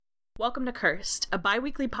Welcome to Cursed, a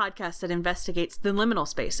bi-weekly podcast that investigates the liminal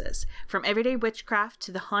spaces, from everyday witchcraft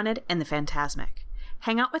to the haunted and the phantasmic.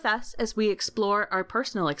 Hang out with us as we explore our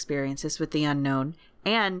personal experiences with the unknown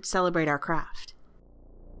and celebrate our craft.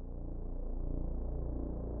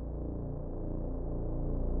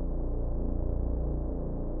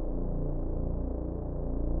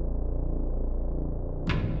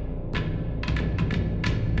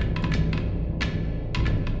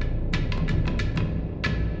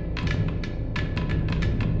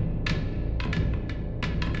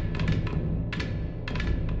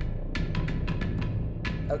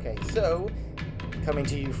 Okay, so coming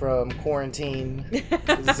to you from quarantine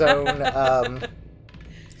zone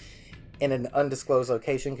in an undisclosed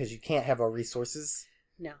location because you can't have our resources.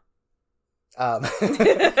 No.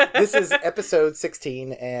 This is episode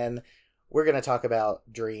 16, and we're going to talk about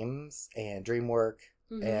dreams and dream work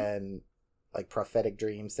and like prophetic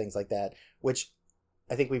dreams, things like that, which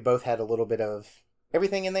I think we both had a little bit of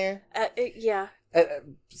everything in there. Yeah.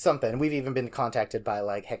 Something. We've even been contacted by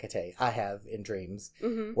like Hecate. I have in dreams.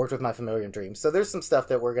 Worked with my familiar in dreams. So there's some stuff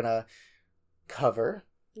that we're going to cover.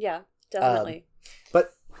 Yeah, definitely.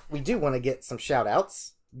 But we do want to get some shout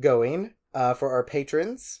outs going for our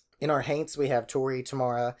patrons. In our haints, we have Tori,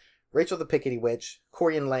 Tamara, Rachel the Pickety Witch,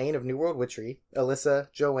 Corian Lane of New World Witchery,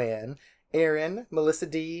 Alyssa, Joanne, Aaron, Melissa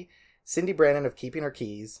D, Cindy Brannon of Keeping Her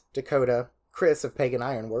Keys, Dakota, Chris of Pagan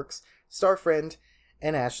Ironworks, Starfriend,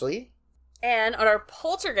 and Ashley. And on our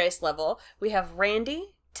poltergeist level, we have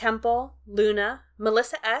Randy, Temple, Luna,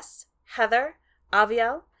 Melissa S., Heather,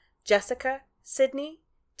 Aviel, Jessica, Sydney,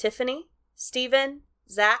 Tiffany, Stephen,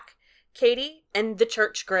 Zach, Katie, and the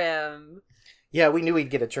Church Grim. Yeah, we knew we'd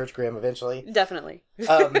get a Church Grim eventually. Definitely.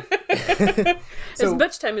 So, as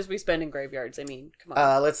much time as we spend in graveyards, I mean, come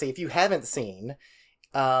on. Let's see. If you haven't seen,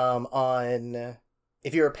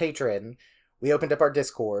 if you're a patron, we opened up our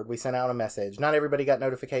Discord. We sent out a message. Not everybody got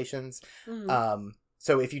notifications.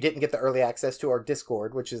 So if you didn't get the early access to our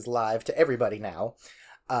Discord, which is live to everybody now,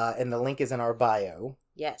 and the link is in our bio.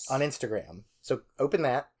 Yes. On Instagram. So open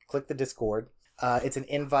that, click the Discord. It's an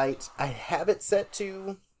invite. I have it set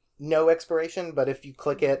to no expiration, but if you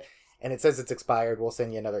click it and it says it's expired, we'll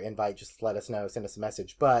send you another invite. Just let us know, send us a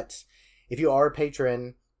message. But if you are a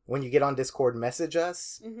patron, when you get on Discord, message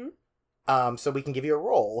us. So we can give you a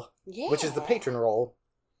role, which is the patron role.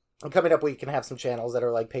 And coming up, we can have some channels that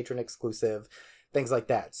are like patron exclusive, things like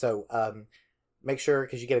that. So make sure,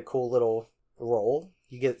 because you get a cool little role.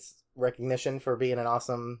 You get recognition for being an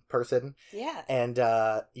awesome person. Yeah. And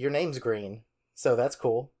your name's green, so that's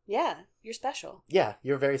cool. Yeah, you're special. Yeah,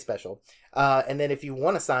 you're very special. And then if you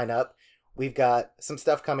want to sign up, we've got some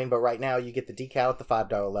stuff coming, but right now you get the decal at the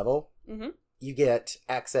 $5 level. You get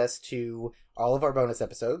access to all of our bonus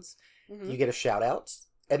episodes. You get a shout out.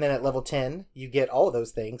 And then at level 10, you get all of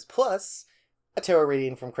those things, plus a tarot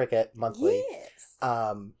reading from Cricket monthly. Yes.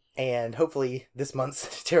 And hopefully this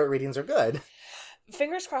month's tarot readings are good.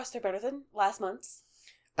 Fingers crossed they're better than last month's.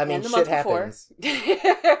 I mean, shit happens.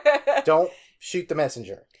 Don't shoot the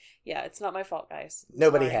messenger. Yeah, it's not my fault, guys.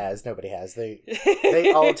 Nobody has.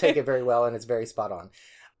 They all take it very well, and it's very spot on.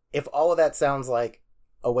 If all of that sounds like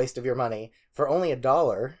a waste of your money, for only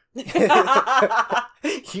 $1,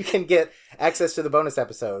 you can get access to the bonus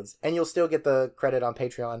episodes, and you'll still get the credit on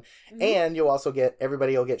Patreon, and you'll also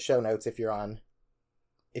everybody will get show notes if you're a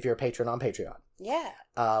patron on Patreon.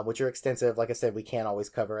 Yeah. Which are extensive. Like I said, we can't always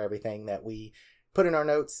cover everything that we put in our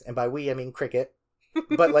notes, and by we, I mean Cricket.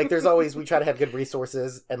 But like, we try to have good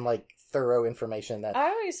resources and like thorough information that I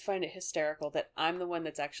always find it hysterical that I'm the one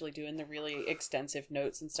that's actually doing the really extensive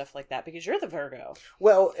notes and stuff like that, because you're the Virgo.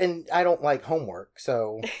 Well, and I don't like homework,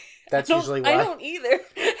 so that's usually why. I don't either.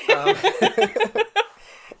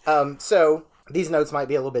 So these notes might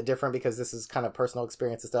be a little bit different because this is kind of personal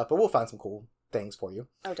experience and stuff, but we'll find some cool things for you.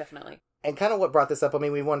 Oh, definitely. And kind of what brought this up, I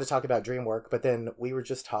mean, we wanted to talk about dream work, but then we were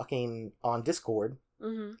just talking on Discord,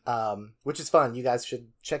 which is fun. You guys should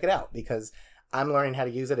check it out because I'm learning how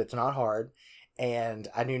to use it. It's not hard, and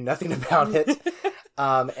I knew nothing about it.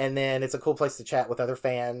 And then it's a cool place to chat with other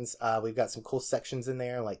fans. We've got some cool sections in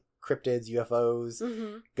there, like cryptids, UFOs,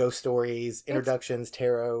 ghost stories, introductions,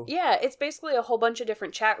 tarot. Yeah, it's basically a whole bunch of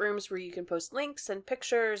different chat rooms where you can post links and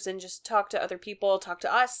pictures and just talk to other people, talk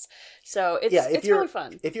to us. So it's really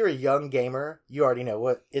fun. If you're a young gamer, you already know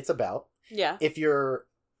what it's about. Yeah. If you're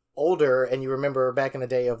older and you remember back in the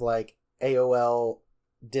day of like AOL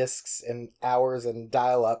discs and hours and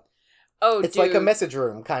dial-up, it's like a message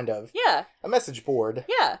room, kind of. Yeah. A message board.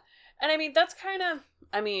 Yeah. And I mean, that's kind of,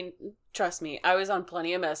 trust me, I was on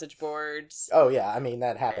plenty of message boards. Oh, yeah. I mean,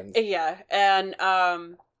 that happens. Yeah. And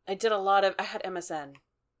I had MSN.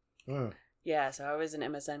 Yeah, so I was an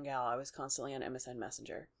MSN gal. I was constantly on MSN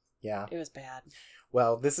Messenger. Yeah. It was bad.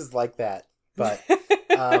 Well, this is like that. But,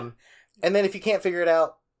 and then if you can't figure it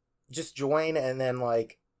out, just join and then,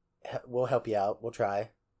 like, we'll help you out. We'll try.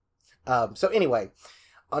 So anyway,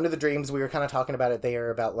 onto the dreams. We were kind of talking about it there,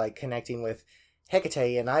 about, like, connecting with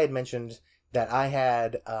Hecate, and I had mentioned that I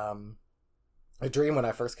had a dream when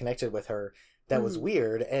I first connected with her that was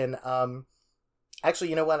weird. And actually,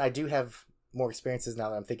 you know what? I do have more experiences now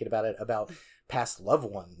that I'm thinking about it, about past loved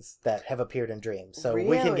ones that have appeared in dreams. So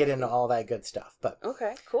we can get into all that good stuff. But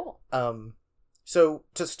okay, cool. So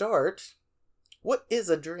to start, what is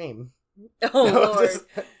a dream? Oh, Lord.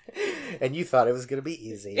 And you thought it was going to be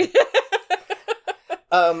easy.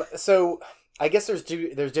 So I guess there's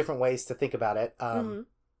different ways to think about it.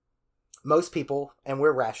 Most people, and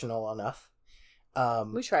we're rational enough.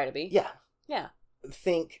 We try to be. Yeah.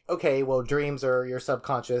 Think, okay, well, dreams are your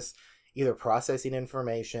subconscious either processing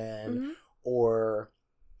information or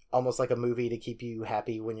almost like a movie to keep you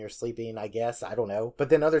happy when you're sleeping, I guess. I don't know. But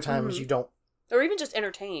then other times you don't. Or even just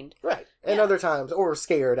entertained. Right. And other times, or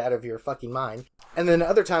scared out of your fucking mind. And then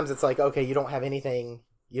other times it's like, okay, you don't have anything,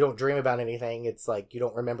 you don't dream about anything. It's like you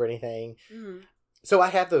don't remember anything. So I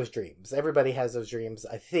have those dreams. Everybody has those dreams,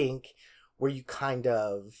 I think, where you kind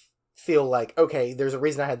of feel like, okay, there's a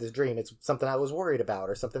reason I had this dream. It's something I was worried about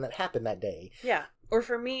or something that happened that day. Yeah. Or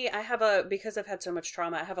for me, because I've had so much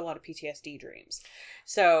trauma, I have a lot of PTSD dreams.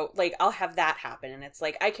 So, like, I'll have that happen, and it's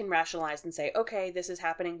like, I can rationalize and say, okay, this is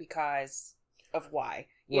happening because of why,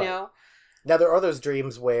 you know? Now, there are those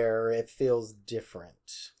dreams where it feels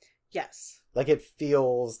different. Yes. Like, it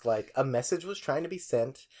feels like a message was trying to be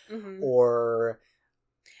sent, or...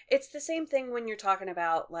 It's the same thing when you're talking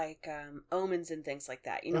about, like, omens and things like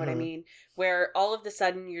that, you know what I mean? Where all of a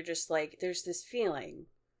sudden you're just like, there's this feeling,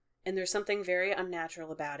 and there's something very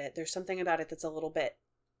unnatural about it. There's something about it that's a little bit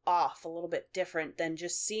off, a little bit different than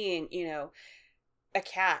just seeing, you know, a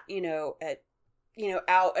cat, you know,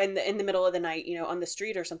 out in the middle of the night, you know, on the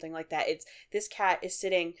street or something like that. It's, this cat is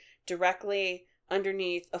sitting directly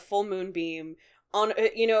underneath a full moonbeam on,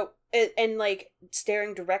 you know, and like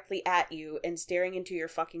staring directly at you and staring into your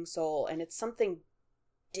fucking soul. And it's something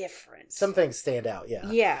different. Some things stand out, yeah.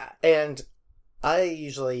 Yeah. And I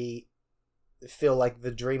usually feel like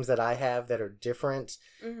the dreams that I have that are different,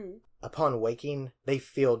 upon waking, they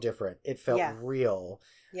feel different. It felt real.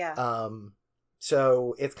 Yeah.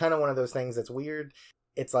 So it's kind of one of those things that's weird.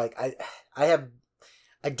 It's like I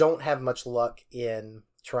don't have much luck in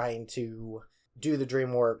trying to do the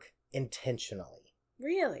dream work intentionally.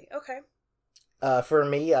 Really? Okay. For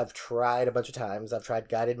me, I've tried a bunch of times. I've tried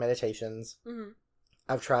guided meditations.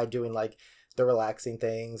 I've tried doing like the relaxing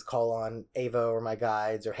things, call on Ava or my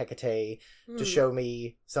guides or Hecate to show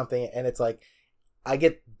me something. And it's like, I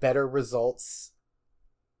get better results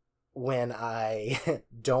when I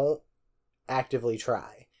don't actively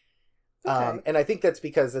try. Okay. And I think that's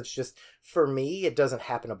because it's just, for me, it doesn't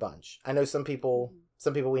happen a bunch. I know some people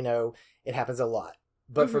we know, it happens a lot.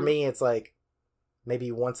 But for me, it's like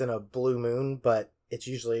maybe once in a blue moon, but it's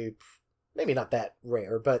usually maybe not that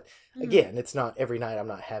rare. But again, it's not every night I'm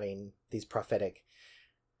not having these prophetic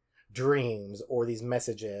dreams or these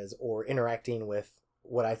messages or interacting with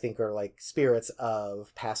what I think are like spirits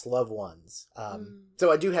of past loved ones.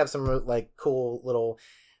 So I do have some like cool little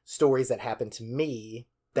stories that happened to me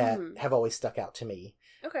that have always stuck out to me.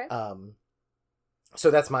 Okay.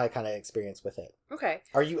 So that's my kind of experience with it. Okay.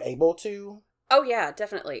 Are you able to? Oh yeah,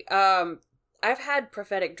 definitely. I've had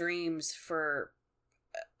prophetic dreams for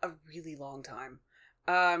a really long time.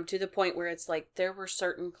 To the point where it's like there were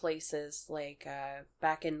certain places like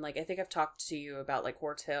back in, like, I think I've talked to you about like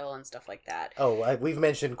Quartz Hill and stuff like that. Oh, we've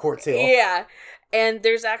mentioned Quartz Hill. Yeah. And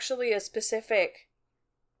there's actually a specific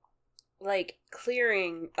like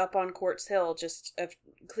clearing up on Quartz Hill, just a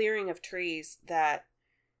clearing of trees, that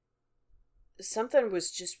something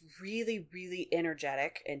was just really, really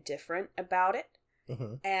energetic and different about it.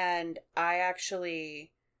 And I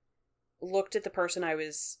actually looked at the person I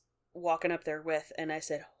was walking up there with and I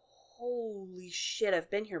said, holy shit, I've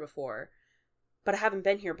been here before, but I haven't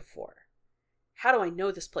been here before. How do I know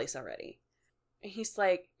this place already? And he's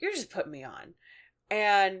like, you're just putting me on.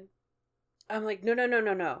 And I'm like,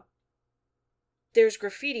 no. There's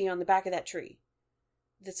graffiti on the back of that tree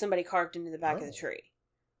that somebody carved into the back of the tree.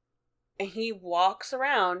 And he walks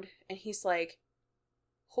around and he's like,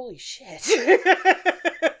 holy shit.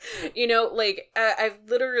 You know, like, I've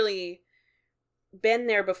literally been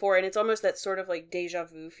there before, and it's almost that sort of like deja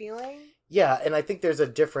vu feeling. Yeah, and I think there's a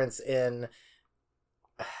difference in,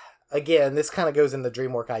 again, this kind of goes in the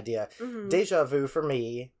dream work idea. Deja vu for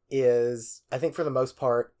me is, I think for the most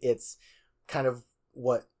part, it's kind of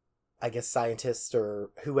what I guess scientists or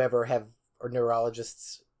whoever or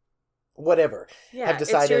neurologists, whatever, have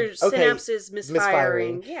decided, it's your synapses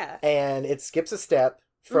misfiring. Yeah. And it skips a step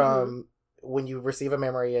from when you receive a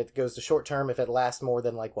memory, it goes to short term. If it lasts more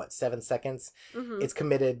than 7 seconds, it's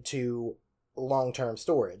committed to long-term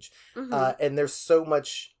storage. And there's so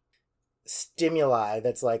much stimuli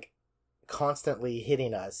that's constantly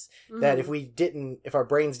hitting us that if our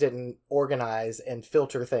brains didn't organize and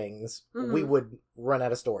filter things, we would run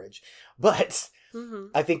out of storage. But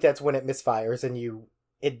I think that's when it misfires and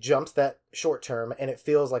it jumps that short term and it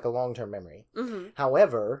feels like a long term memory.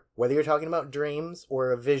 However, whether you're talking about dreams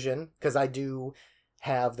or a vision, because I do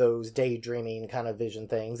have those daydreaming kind of vision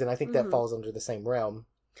things, and I think that falls under the same realm.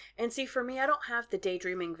 And see, for me, I don't have the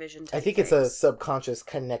daydreaming vision type I think things. it's a subconscious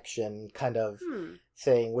connection kind of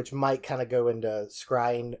thing, which might kind of go into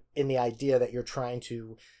scrying in the idea that you're trying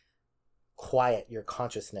to quiet your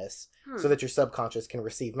consciousness so that your subconscious can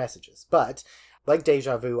receive messages. But like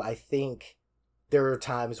deja vu, I think there are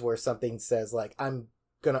times where something says I'm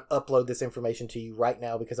going to upload this information to you right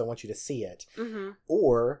now because I want you to see it.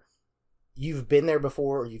 Or you've been there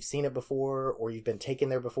before, or you've seen it before, or you've been taken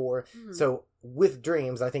there before. So with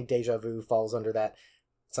dreams, I think deja vu falls under that.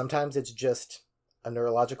 Sometimes it's just a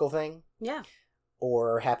neurological thing. Yeah.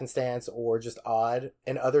 Or happenstance, or just odd.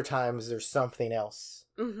 And other times there's something else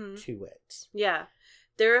to it. Yeah.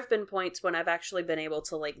 There have been points when I've actually been able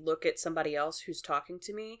to look at somebody else who's talking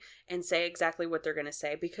to me and say exactly what they're going to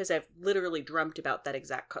say because I've literally dreamt about that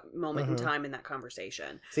exact moment in time in that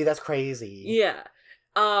conversation. See, that's crazy. Yeah.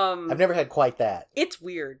 I've never had quite that. It's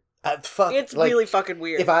weird. It's really fucking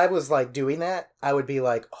weird. If I was doing that, I would be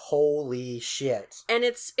holy shit. And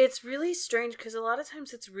it's really strange because a lot of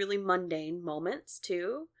times it's really mundane moments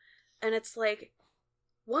too. And it's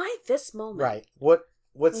why this moment? Right.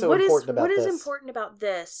 What's so important about this? What is important about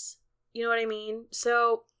this? You know what I mean?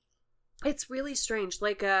 So it's really strange.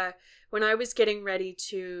 When I was getting ready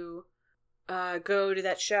to go to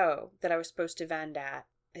that show that I was supposed to vend at,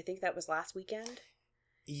 I think that was last weekend.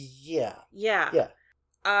 Yeah. Yeah.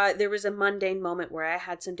 There was a mundane moment where I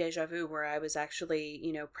had some deja vu where I was actually,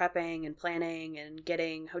 prepping and planning and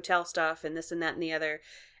getting hotel stuff and this and that and the other.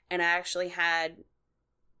 And I actually had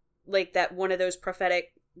that one of those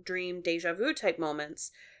prophetic dream deja vu type moments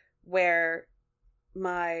where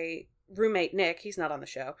my roommate Nick, he's not on the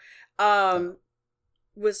show,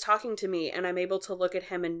 was talking to me and I'm able to look at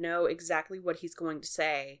him and know exactly what he's going to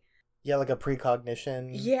say. Yeah, like a precognition.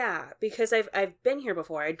 Yeah, because I've been here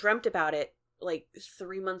before. I dreamt about it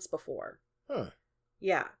 3 months before.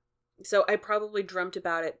 Yeah. So I probably dreamt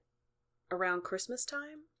about it around Christmas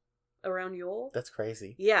time, around Yule. That's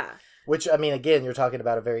crazy. Yeah. Which, I mean, again, you're talking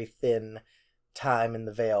about a very thin time in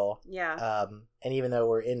the veil. Yeah. And even though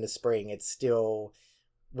we're in the spring, it's still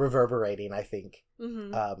reverberating, I think.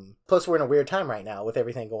 Mm-hmm. Plus, we're in a weird time right now with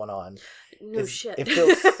everything going on. No shit. It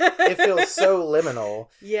feels so liminal.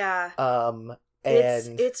 Yeah.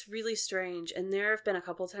 And it's really strange. And there have been a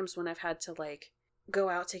couple times when I've had to go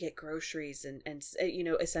out to get groceries and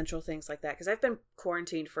essential things like that, because I've been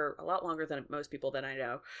quarantined for a lot longer than most people that I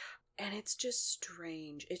know, and it's just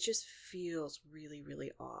strange. It just feels really,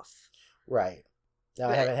 really off. Right. Now,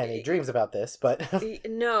 I haven't had any dreams about this, but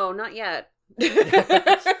no, not yet.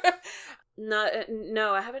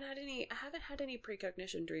 No, I haven't had any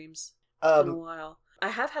precognition dreams in a while. I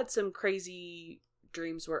have had some crazy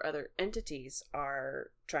dreams where other entities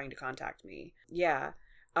are trying to contact me. Yeah.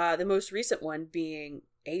 The most recent one being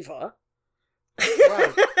Ava.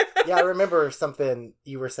 Right. Yeah, I remember something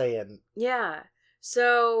you were saying. Yeah.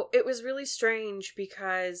 So it was really strange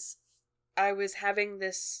because I was having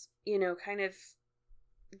this, kind of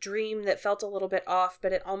dream that felt a little bit off,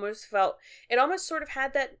 but it almost sort of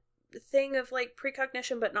had that thing of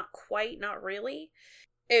precognition, but not quite, not really.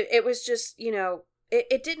 It was just,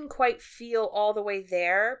 it didn't quite feel all the way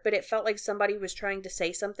there, but it felt like somebody was trying to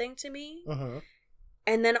say something to me. Mm-hmm.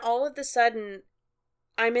 And then all of a sudden,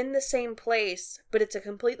 I'm in the same place, but it's a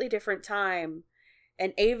completely different time.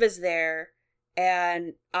 And Ava's there,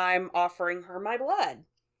 and I'm offering her my blood.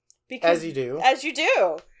 As you do. As you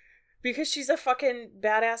do. Because she's a fucking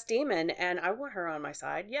badass demon, and I want her on my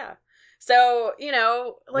side, yeah. So,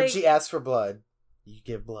 when she asks for blood, you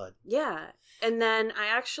give blood. Yeah. And then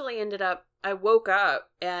I woke up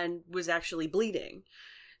and was actually bleeding.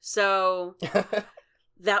 So,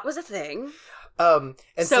 that was a thing.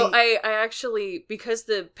 I actually, because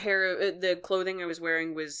the clothing I was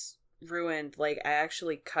wearing was ruined, I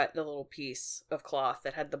actually cut the little piece of cloth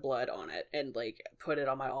that had the blood on it and put it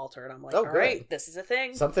on my altar, and I'm like, all right, this is a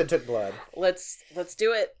thing. Something took blood. Let's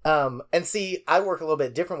do it. And see, I work a little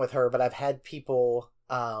bit different with her, but I've had people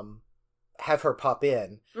have her pop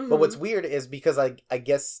in. Mm-hmm. But what's weird is because I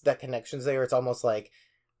guess that connection's there. It's almost like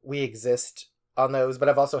we exist on those. But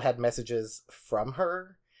I've also had messages from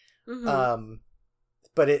her. Mm-hmm.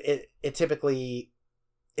 But it typically,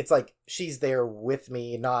 it's like she's there with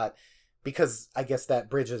me, not because I guess that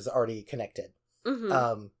bridge is already connected.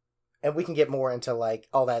 Mm-hmm. And we can get more into like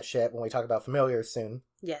all that shit when we talk about familiars soon.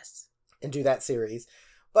 Yes. And do that series.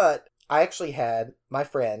 But I actually had my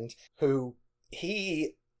friend who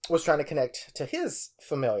he was trying to connect to his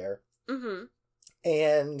familiar. Mm-hmm.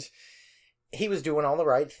 And he was doing all the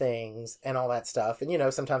right things and all that stuff. And, you know,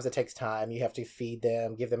 sometimes it takes time. You have to feed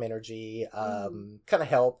them, give them energy, kind of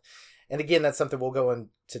help. And again, that's something we'll go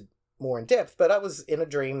into more in depth. But I was in a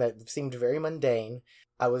dream that seemed very mundane.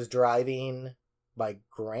 I was driving my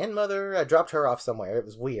grandmother. I dropped her off somewhere. It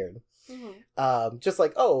was weird. Mm-hmm. Just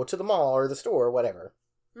like, oh, to the mall or the store or whatever.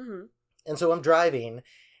 Mm-hmm. And so I'm driving,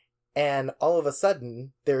 and all of a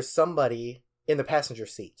sudden, there's somebody in the passenger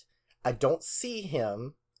seat. I don't see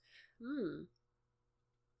him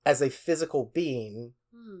as a physical being,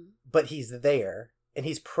 but he's there, and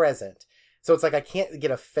he's present. So it's like I can't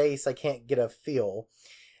get a face, I can't get a feel.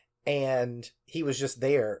 And he was just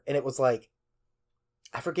there, and it was like,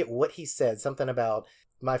 I forget what he said, something about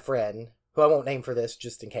my friend, who I won't name for this,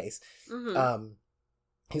 just in case. Mm-hmm.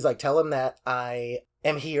 He's like, tell him that I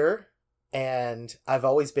am here, and I've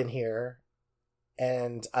always been here,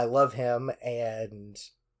 and I love him, and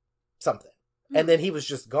something. And then he was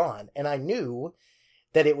just gone, and I knew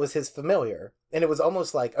that it was his familiar. And it was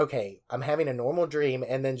almost like, okay, I'm having a normal dream,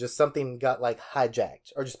 and then just something got like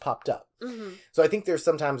hijacked or just popped up. Mm-hmm. So I think there's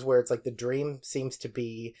sometimes where it's like the dream seems to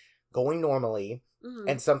be going normally,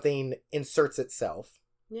 and something inserts itself.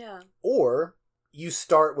 Yeah. Or you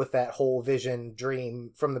start with that whole vision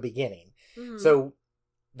dream from the beginning. Mm-hmm. So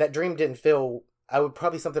that dream didn't feel,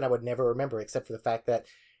 probably something I would never remember, except for the fact that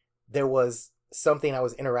there was something I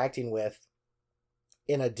was interacting with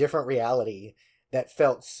in a different reality that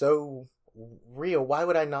felt so real. Why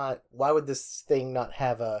would this thing not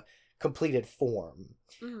have a completed form?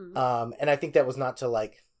 Mm-hmm. And I think that was not to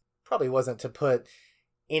like, probably wasn't to put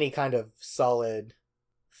any kind of solid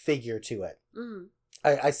figure to it. Mm-hmm.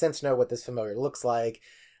 I since know what this familiar looks like,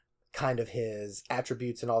 kind of his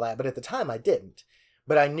attributes and all that, but at the time I didn't.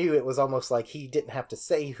 But I knew it was almost like he didn't have to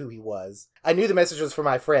say who he was. I knew the message was for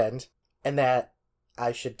my friend, and that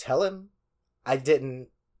I should tell him. I didn't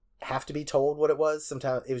have to be told what it was.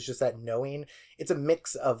 Sometimes it was just that knowing. It's a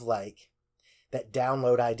mix of like that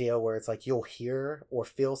download idea where it's like you'll hear or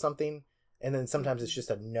feel something, and then sometimes it's just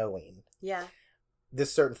a knowing. Yeah.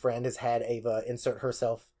 This certain friend has had Ava insert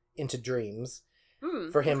herself into dreams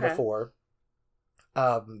for him before.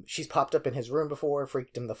 She's popped up in his room before,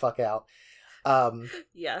 freaked him the fuck out.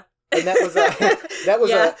 Yeah. And that was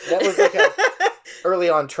like a early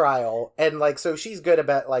on trial, and like so she's good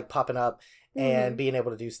about like popping up and being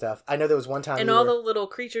able to do stuff. I know there was one time, and all the little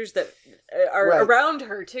creatures that are around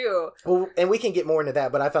her too. Well, and we can get more into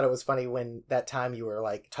that, but I thought it was funny when that time you were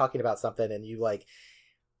like talking about something and you like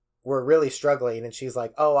were really struggling, and she's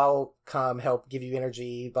like, "Oh, I'll come help, give you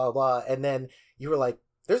energy, blah blah," and then you were like,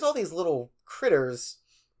 "There's all these little critters,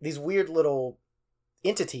 these weird little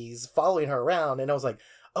entities following her around," and I was like,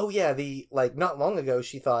 "Oh yeah, the like not long ago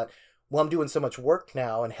she thought, well, I'm doing so much work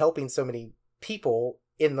now and helping so many people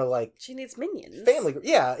in the like she needs minions family.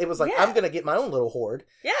 Yeah, it was like I'm gonna get my own little horde.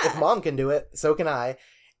 Yeah, if mom can do it, so can I."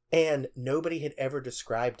 And nobody had ever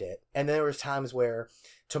described it. And there was times where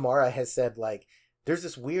Tamara has said like, there's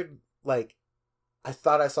this weird, like, I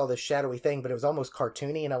thought I saw this shadowy thing, but it was almost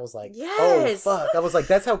cartoony, and I was like, oh, fuck. I was like,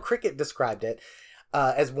 that's how Cricket described it,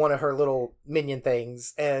 as one of her little minion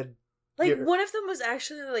things, and... Like, one of them was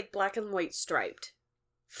actually, like, black and white striped.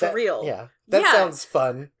 For real. Yeah. That sounds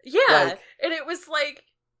fun. Yeah. Like, and it was like,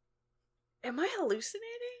 am I hallucinating?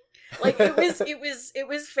 Like, it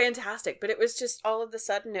was fantastic, but it was just, all of a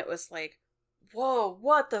sudden, it was like, whoa,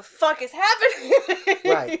 what the fuck is happening?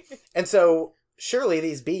 Right. And so... surely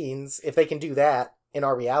these beings, if they can do that in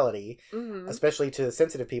our reality, especially to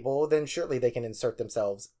sensitive people, then surely they can insert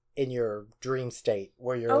themselves in your dream state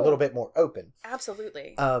where you're a little bit more open.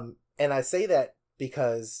 Absolutely. And I say that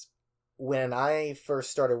because when I first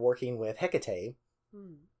started working with Hecate,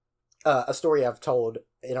 a story I've told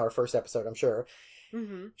in our first episode, I'm sure,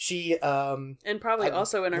 she... and probably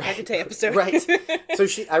also in our Hecate episode. Right. So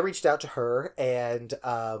I reached out to her and...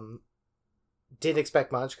 didn't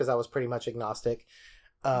expect much because I was pretty much agnostic,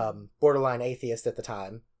 borderline atheist at the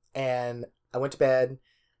time. And I went to bed,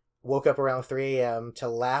 woke up around 3 a.m. to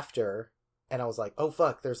laughter, and I was like, oh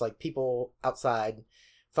fuck, there's like people outside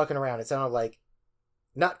fucking around. It sounded like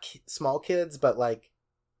not small kids, but like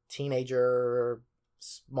teenager,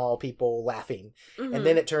 small people laughing. Mhm. And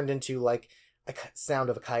then it turned into like a sound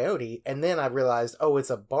of a coyote. And then I realized, oh, it's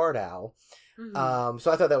a barred owl. Mhm.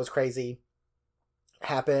 So I thought that was crazy.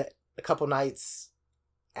 Happened a couple nights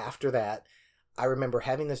after that. I remember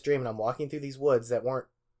having this dream, and I'm walking through these woods that weren't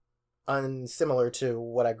unsimilar to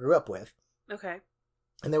what I grew up with. Okay.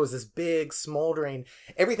 And there was this big smoldering,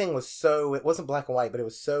 everything was so, it wasn't black and white, but it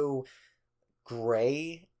was so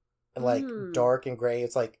gray, like dark and gray.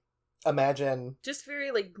 It's like, imagine. Just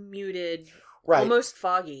very, like, muted. Right. Almost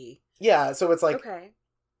foggy. Yeah, so it's like, okay.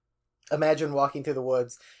 Imagine walking through the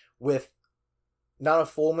woods with not a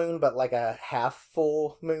full moon, but like a half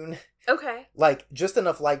full moon. Okay. Like, just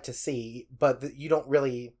enough light to see, but you don't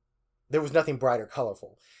really, there was nothing bright or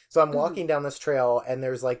colorful. So I'm walking down this trail, and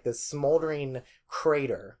there's like this smoldering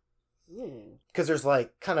crater. Because there's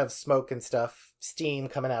like kind of smoke and stuff, steam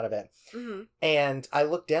coming out of it. Mm-hmm. And I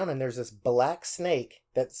look down, and there's this black snake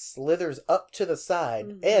that slithers up to the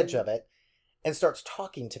side edge of it and starts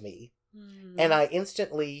talking to me. And I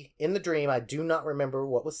instantly, in the dream, I do not remember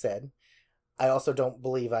what was said. I also don't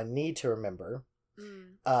believe I need to remember.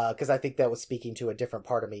 Because I think that was speaking to a different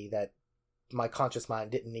part of me that my conscious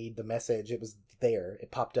mind didn't need the message. It was there.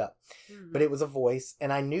 It popped up. But it was a voice,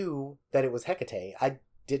 and I knew that it was Hecate. I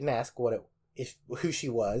didn't ask who she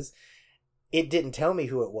was. It didn't tell me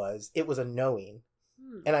who it was. It was a knowing.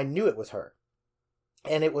 And I knew it was her.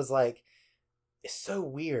 And it was like, it's so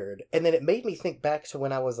weird. And then it made me think back to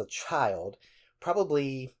when I was a child.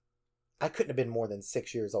 Probably, I couldn't have been more than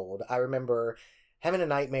 6 years old. I remember having a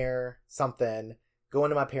nightmare, something, going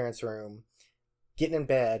to my parents' room, getting in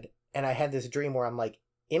bed, and I had this dream where I'm like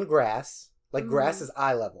in grass, like grass is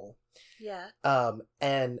eye level. Yeah.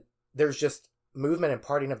 And there's just movement and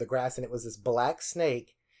parting of the grass, and it was this black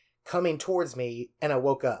snake coming towards me, and I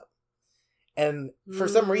woke up. And for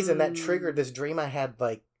some reason that triggered this dream I had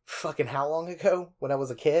like fucking how long ago when I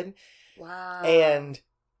was a kid. Wow. And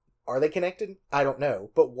are they connected? I don't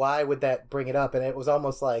know. But why would that bring it up? And it was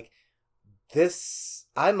almost like this,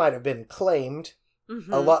 I might have been claimed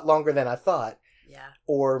a lot longer than I thought. Yeah.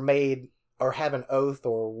 Or made, or have an oath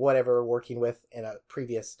or whatever working with in a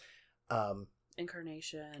previous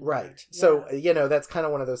incarnation. Right. Or, yeah. So, that's kind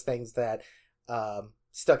of one of those things that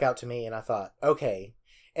stuck out to me, and I thought, okay.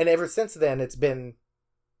 And ever since then, it's been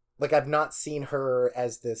like I've not seen her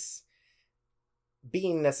as this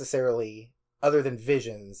being necessarily, other than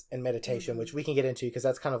visions and meditation, which we can get into because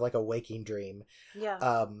that's kind of like a waking dream.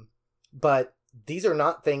 Yeah. But these are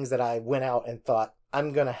not things that I went out and thought,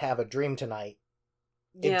 I'm going to have a dream tonight.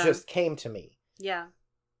 It just came to me. Yeah.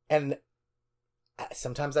 And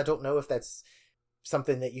sometimes I don't know if that's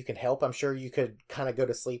something that you can help. I'm sure you could kind of go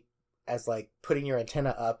to sleep as like putting your antenna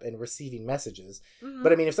up and receiving messages.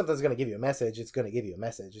 But I mean, if something's going to give you a message, it's going to give you a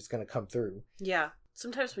message. It's going to come through. Yeah.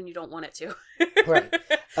 Sometimes when you don't want it to. Right.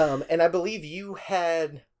 And I believe you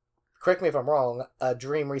had, correct me if I'm wrong, a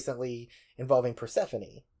dream recently involving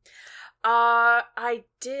Persephone. I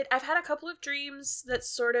did. I've had a couple of dreams that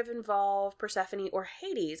sort of involve Persephone or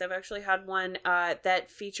Hades. I've actually had one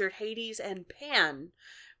that featured Hades and Pan,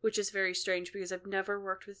 which is very strange because I've never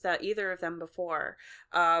worked with either of them before.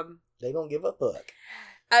 They don't give a fuck.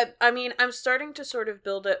 I mean, I'm starting to sort of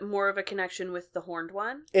build more of a connection with the horned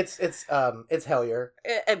one. It's Hellier.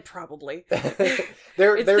 And probably.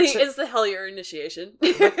 It's the Hellier initiation.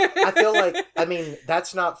 I feel like, I mean,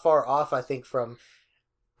 that's not far off, I think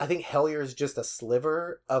Hellier is just a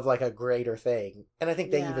sliver of like a greater thing. And I think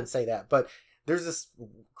they even say that. But there's this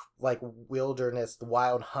like wilderness, the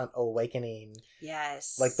wild hunt awakening.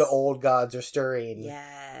 Yes. Like the old gods are stirring.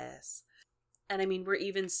 Yes. And I mean, we're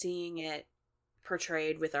even seeing it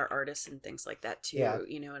portrayed with our artists and things like that too. Yeah.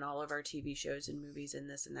 In all of our TV shows and movies and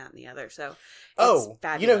this and that and the other. So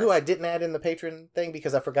fabulous. You know who I didn't add in the patron thing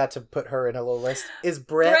because I forgot to put her in a little list is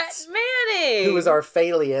Brett Manning, who is our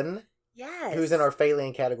Phalian. Yes. Who's in our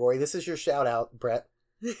Phalian category. This is your shout out, Brett.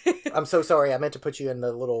 I'm so sorry. I meant to put you in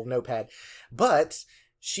the little notepad. But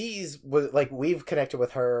we've connected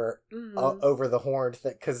with her over the horned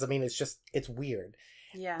thing. Because, I mean, it's weird.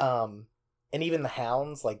 Yeah. And even the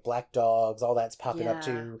hounds, like black dogs, all that's popping up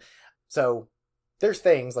too. So there's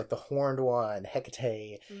things like the horned one,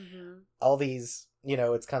 Hecate, all these,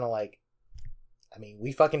 it's kind of like, I mean,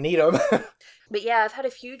 we fucking need them. But yeah, I've had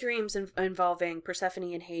a few dreams involving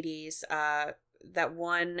Persephone and Hades. That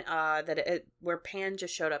one where Pan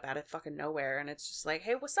just showed up out of fucking nowhere, and it's just like,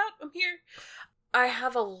 hey, what's up? I'm here. I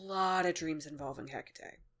have a lot of dreams involving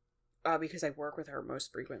Hecate, because I work with her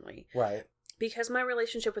most frequently. Right. Because my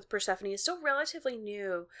relationship with Persephone is still relatively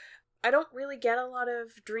new, I don't really get a lot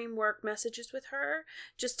of dream work messages with her.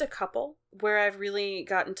 Just a couple where I've really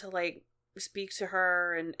gotten to like speak to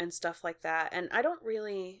her and stuff like that. And I'd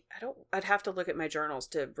have to look at my journals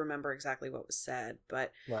to remember exactly what was said,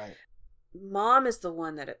 but Right. Mom is the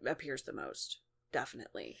one that appears the most,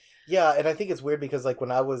 definitely. Yeah, and I think it's weird because like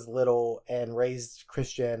when I was little and raised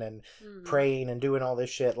Christian and praying and doing all this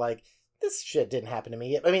shit, like this shit didn't happen to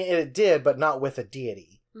me. I mean, it did, but not with a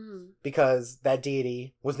deity. Because that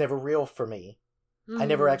deity was never real for me. I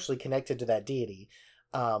never actually connected to that deity.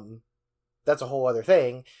 That's a whole other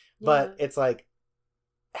thing. But it's like,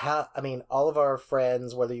 all of our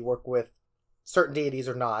friends, whether you work with certain deities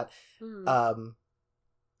or not,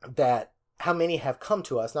 that how many have come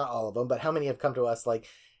to us, not all of them, but how many have come to us, like,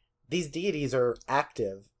 these deities are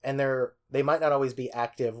active, and they might not always be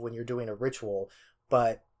active when you're doing a ritual,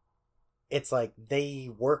 but it's like they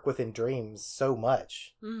work within dreams so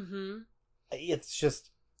much. It's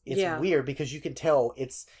weird because you can tell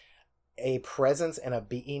it's a presence and a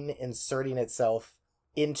being inserting itself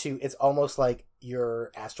into, it's almost like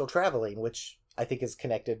you're astral traveling, which I think is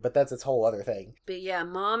connected, but that's its whole other thing. But yeah,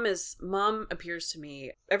 Mom appears to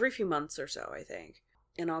me every few months or so, I think.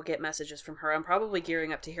 And I'll get messages from her. I'm probably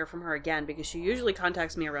gearing up to hear from her again because she usually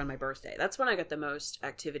contacts me around my birthday. That's when I got the most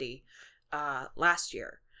activity last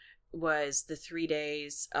year. Was the 3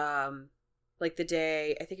 days, like the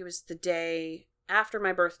day, I think it was the day after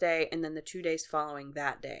my birthday and then the 2 days following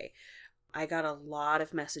that day. I got a lot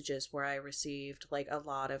of messages where I received like a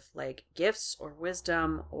lot of like gifts or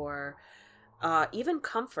wisdom or even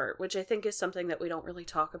comfort, which I think is something that we don't really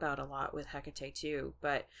talk about a lot with Hecate too.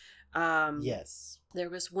 But yes, there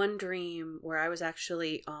was one dream where I was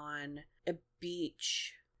actually on a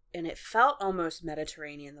beach and it felt almost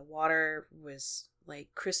Mediterranean. The water was like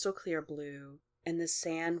crystal clear blue and the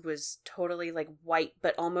sand was totally like white,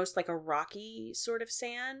 but almost like a rocky sort of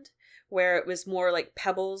sand where it was more like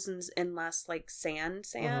pebbles and less like sand.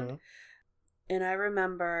 And I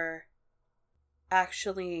remember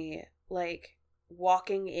actually like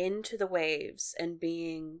walking into the waves and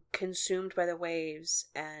being consumed by the waves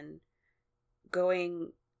and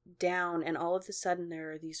going down, and all of a sudden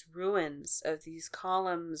there are these ruins of these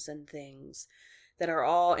columns and things that are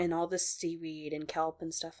all in all this seaweed and kelp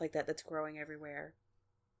and stuff like that that's growing everywhere.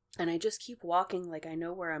 And I just keep walking like I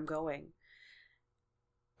know where I'm going.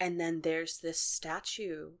 And then there's this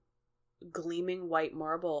statue, gleaming white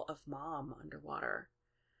marble of Mom underwater.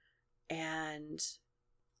 And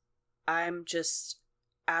I'm just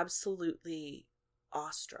absolutely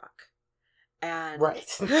awestruck. And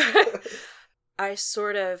right. I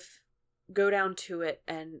sort of go down to it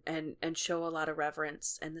and show a lot of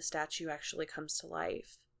reverence, and the statue actually comes to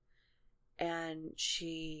life. And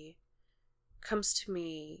she comes to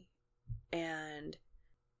me and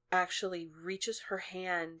actually reaches her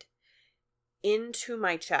hand into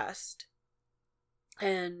my chest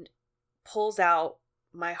and pulls out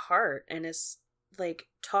my heart and is like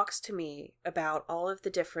talks to me about all of the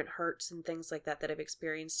different hurts and things like that I've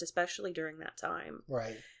experienced, especially during that time.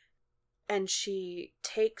 Right. And she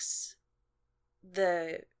takes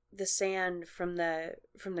the sand from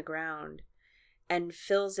the ground and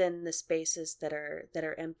fills in the spaces that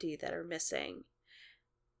are empty, that are missing,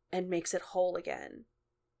 and makes it whole again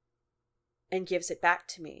and gives it back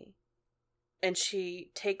to me. And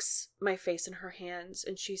she takes my face in her hands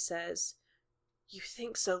and she says, "You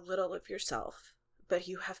think so little of yourself, but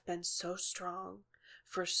you have been so strong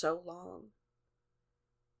for so long.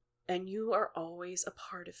 And you are always a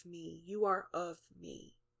part of me. You are of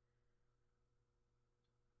me."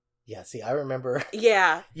 Yeah, see, I remember.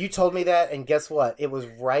 Yeah. You told me that, and guess what? It was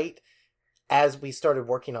right as we started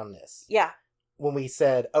working on this. Yeah. When we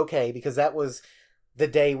said, okay, because that was the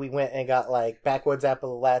day we went and got, like, Backwoods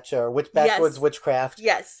Appalachia, or Backwoods Witchcraft.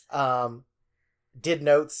 Yes. Did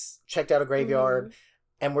notes, checked out a graveyard,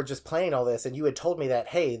 and we're just playing all this, and you had told me that,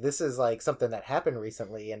 hey, this is, like, something that happened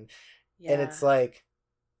recently, and it's, like,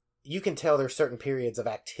 you can tell there's certain periods of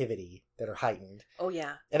activity that are heightened. Oh,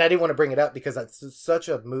 yeah. And I didn't want to bring it up because it's such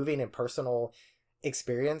a moving and personal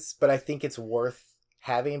experience, but I think it's worth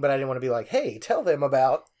having, but I didn't want to be like, hey, tell them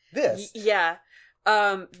about this. Yeah.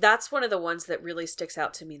 That's one of the ones that really sticks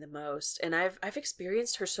out to me the most. And I've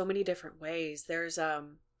experienced her so many different ways. There's,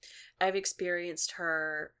 I've experienced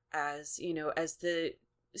her as, as the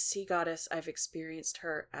sea goddess. I've experienced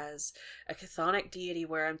her as a chthonic deity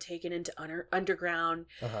where I'm taken into underground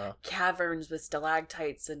caverns with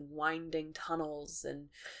stalactites and winding tunnels, and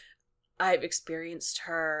I've experienced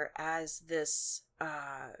her as this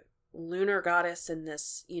lunar goddess in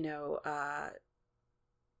this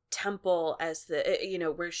temple, as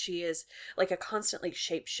the where she is like a constantly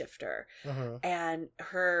shapeshifter, and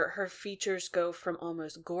her features go from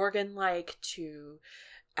almost Gorgon like to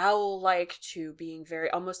owl-like to being very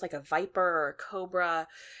almost like a viper or a cobra,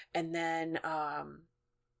 and then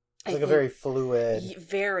It's like a very fluid.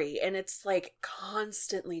 Very, and it's like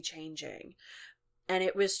constantly changing. And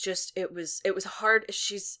it was just it was hard.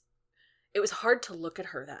 It was hard to look at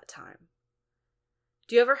her that time.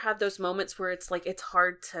 Do you ever have those moments where it's like it's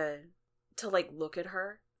hard to like look at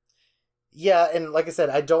her? Yeah, and like I said,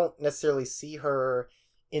 I don't necessarily see her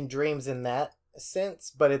in dreams in that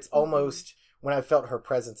sense, but it's almost when I felt her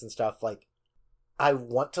presence and stuff, like I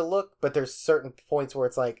want to look, but there's certain points where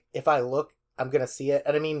it's like if I look, I'm gonna see it.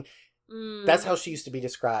 And I mean, that's how she used to be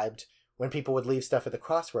described when people would leave stuff at the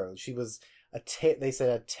crossroads. She was they said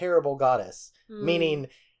a terrible goddess, meaning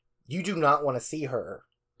you do not want to see her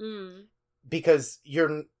because you're,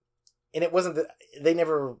 and it wasn't that they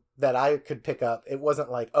never that I could pick up. It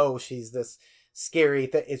wasn't like, oh, she's this scary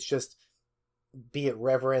thing. It's just, be it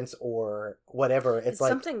reverence or whatever. It's like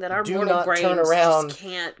something that our do mortal not brains turn around, just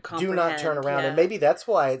can't comprehend. do not turn around, and maybe that's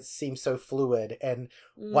why it seems so fluid and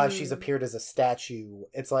why she's appeared as a statue.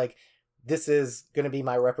 It's like, this is going to be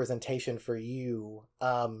my representation for you.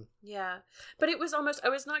 Yeah, but it was almost, I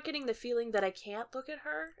was not getting the feeling that I can't look at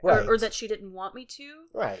her, right, or that she didn't want me to.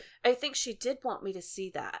 Right. I think she did want me to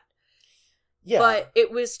see that. Yeah. But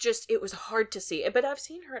it was hard to see. But I've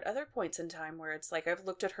seen her at other points in time where it's like I've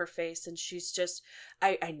looked at her face and she's just,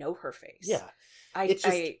 I know her face.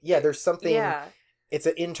 Yeah. There's something, it's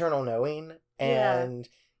an internal knowing, and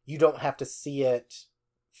you don't have to see it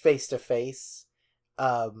face to face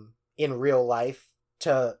in real life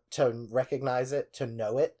to recognize it, to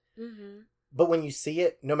know it. Mm-hmm. But when you see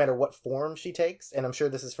it, no matter what form she takes, and I'm sure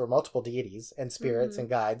this is for multiple deities and spirits and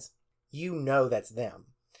guides, you know that's them.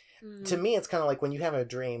 Mm-hmm. To me, it's kind of like when you have a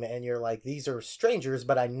dream and you're like, these are strangers,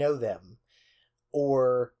 but I know them.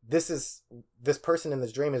 Or this person in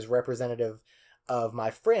this dream is representative of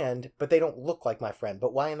my friend, but they don't look like my friend.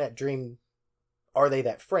 But why in that dream are they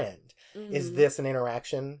that friend? Mm-hmm. Is this an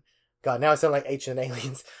interaction? God, now I sound like Ancient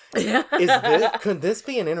Aliens. Could this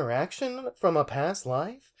be an interaction from a past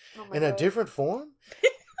life in a different form?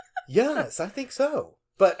 Yes, I think so.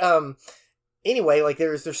 But anyway, like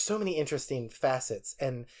there's so many interesting facets,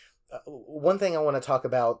 and one thing I want to talk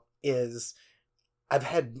about is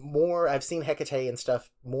I've seen Hecate and stuff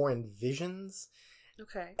more in visions.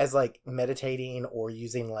 Okay. As like meditating or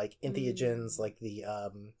using like entheogens, like the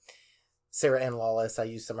Sarah Ann Lawless. I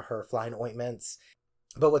use some of her flying ointments.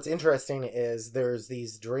 But what's interesting is there's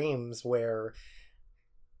these dreams where,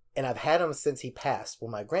 and I've had them since he passed.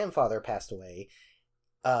 When my grandfather passed away,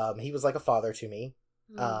 he was like a father to me.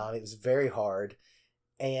 It was very hard.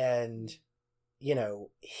 And, you know,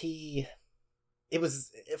 it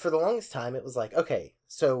was, for the longest time, it was like, okay,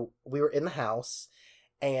 so we were in the house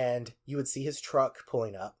and you would see his truck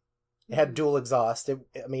pulling up. It had dual exhaust.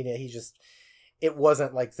 It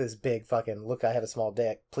wasn't like this big fucking, look, I have a small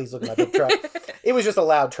dick, please look at my big truck. It was just a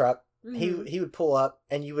loud truck. Mm-hmm. He would pull up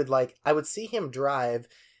and you would I would see him drive,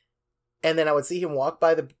 and then I would see him walk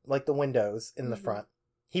by the windows in the front.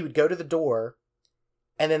 He would go to the door,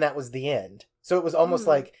 and then that was the end. So it was almost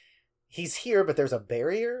like he's here, but there's a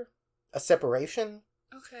barrier, a separation.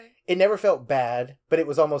 Okay. It never felt bad, but it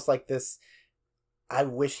was almost like this, I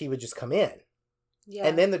wish he would just come in. Yeah.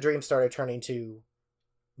 And then the dream started turning to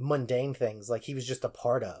mundane things like he was just a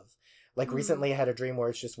part of. Like recently I had a dream where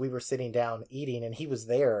it's just we were sitting down eating and he was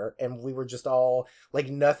there and we were just all like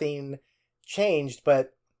nothing changed,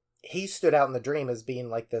 but he stood out in the dream as being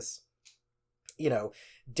like this, you know,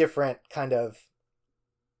 different kind of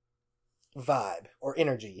vibe or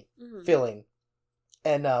energy feeling.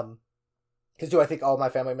 And because do I think all my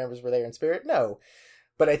family members were there in spirit? No,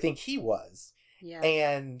 but I think he was. Yeah.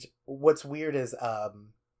 And what's weird is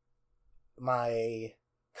my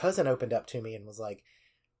cousin opened up to me and was like,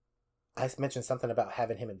 I mentioned something about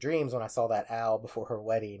having him in dreams when I saw that owl before her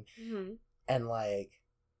wedding. Mm-hmm. And like,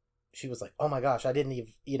 she was like, oh my gosh, I didn't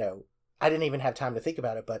even have time to think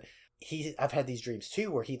about it. But I've had these dreams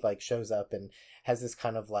too, where he like shows up and has this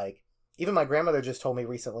kind of like, even my grandmother just told me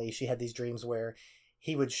recently, she had these dreams where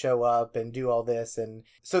he would show up and do all this. And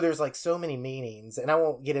so there's like so many meanings, and I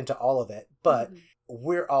won't get into all of it, but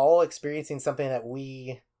we're all experiencing something that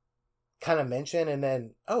we kind of mention and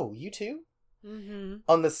then, oh, you too? Mm-hmm.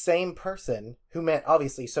 On the same person who meant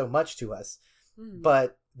obviously so much to us,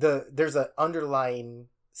 but there's an underlying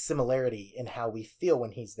similarity in how we feel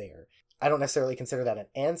when he's there. I don't necessarily consider that an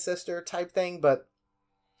ancestor type thing, but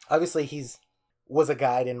obviously was a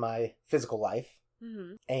guide in my physical life.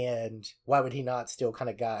 Mm-hmm. And why would he not still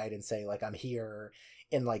kind of guide and say like I'm here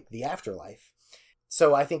in like the afterlife?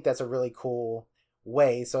 So I think that's a really cool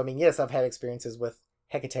way. So I mean, yes, I've had experiences with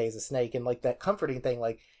Hecate as a snake and like that comforting thing,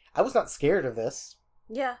 like I was not scared of this.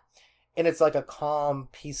 Yeah. And it's like a calm,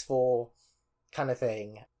 peaceful kind of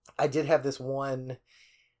thing. I did have this one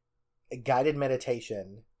guided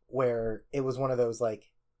meditation where it was one of those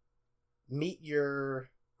like or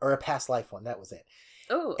a past life one. That was it.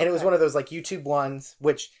 Oh, and it was one of those like YouTube ones,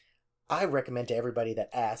 which I recommend to everybody that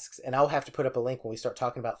asks. And I'll have to put up a link when we start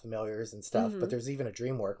talking about familiars and stuff. But there's even a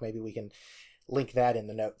dream work. Maybe we can link that in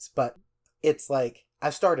the notes. But it's like I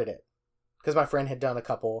started it because my friend had done a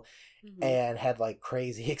couple and had like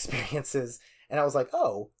crazy experiences. And I was like,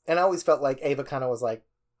 oh. And I always felt like Ava kind of was like,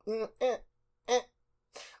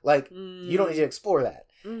 like, you don't need to explore that.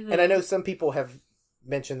 And I know some people have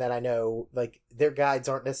mentioned that I know, like, their guides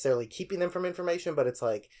aren't necessarily keeping them from information, but it's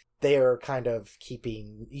like they're kind of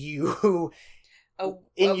keeping you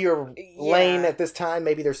in your lane at this time.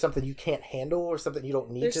 Maybe there's something you can't handle or something you don't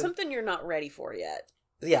need There's something you're not ready for yet.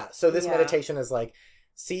 Yeah, so this meditation is like,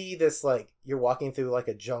 see this, like, you're walking through, like,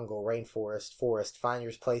 a jungle, rainforest, forest, find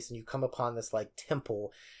your place, and you come upon this, like,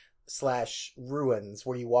 temple / ruins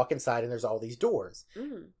where you walk inside and there's all these doors.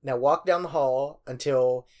 Now walk down the hall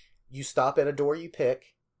until you stop at a door you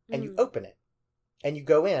pick and you open it. And you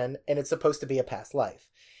go in and it's supposed to be a past life.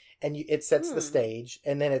 And it sets the stage,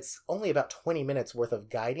 and then it's only about 20 minutes worth of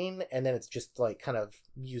guiding, and then it's just, like, kind of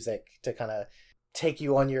music to kind of take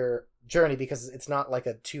you on your journey, because it's not like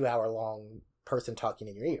a 2-hour-long person talking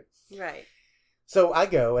in your ear. Right. So I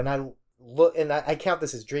go and I look, and I count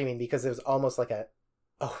this as dreaming because it was almost like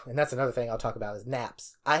and that's another thing I'll talk about is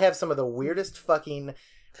naps. I have some of the weirdest fucking,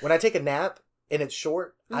 when I take a nap and it's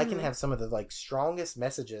short, I can have some of the, like, strongest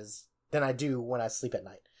messages than I do when I sleep at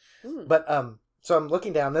night. But, so I'm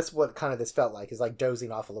looking down, that's what kind of this felt like, is like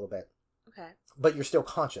dozing off a little bit. Okay. But you're still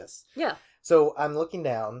conscious. Yeah. So I'm looking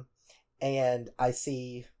down and I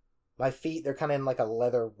see my feet, they're kind of in like a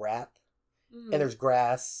leather wrap, and there's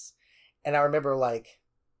grass. And I remember, like,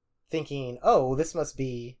 thinking, oh, this must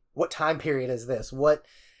be, what time period is this? What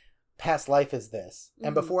past life is this?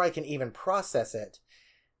 And before I can even process it,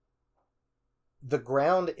 the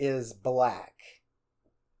ground is black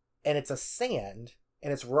and it's a sand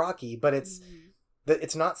and it's rocky, but it's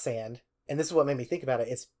not sand. And this is what made me think about it.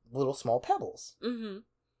 It's little small pebbles,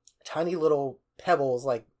 tiny little pebbles,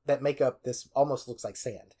 like, that make up this, almost looks like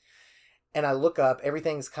sand. And I look up,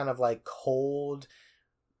 everything's kind of like cold,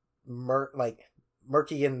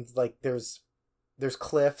 murky, and like there's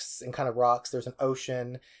cliffs and kind of rocks. There's an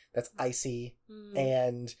ocean that's icy.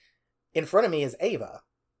 And in front of me is Ava.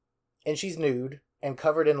 And she's nude and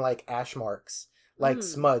covered in, like, ash marks, like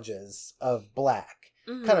smudges of black.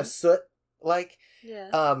 Kind of soot, like.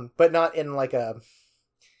 Yeah. But not in like a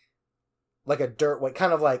dirt way.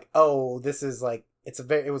 Kind of like, oh, this is like,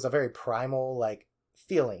 it was a very primal, like,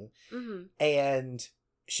 feeling. And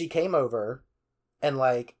she came over and,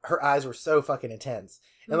 like, her eyes were so fucking intense.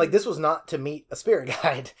 And, like, this was not to meet a spirit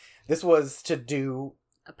guide. This was to do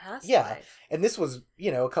a past life. And this was,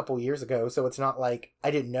 a couple years ago, so it's not like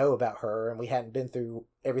I didn't know about her and we hadn't been through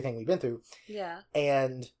everything we've been through. Yeah.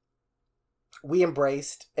 And we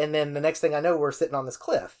embraced, and then the next thing I know, we're sitting on this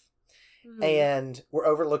cliff. And we're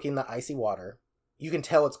overlooking the icy water. You can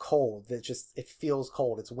tell it's cold. It feels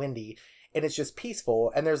cold. It's windy. And it's just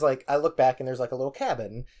peaceful. And there's, like, I look back and there's, like, a little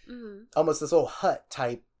cabin. Almost this little hut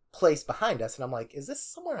type place behind us. And I'm like, is this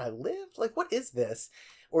somewhere I lived? Like, what is this?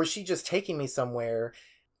 Or is she just taking me somewhere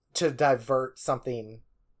to divert something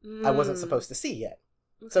I wasn't supposed to see yet?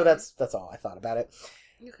 Okay. So that's all I thought about it.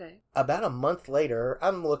 Okay. About a month later,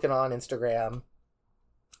 I'm looking on Instagram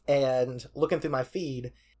and looking through my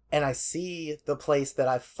feed, and I see the place that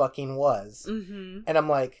I fucking was. And I'm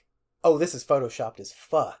like, oh, this is photoshopped as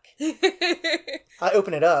fuck. I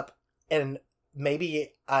open it up, and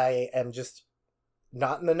maybe I am just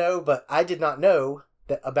not in the know, but I did not know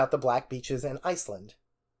about the black beaches in Iceland.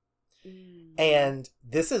 And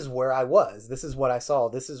this is where I was. This is what I saw.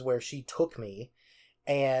 This is where she took me,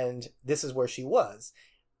 and this is where she was.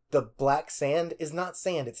 The black sand is not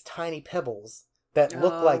sand. It's tiny pebbles that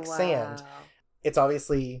look like sand. It's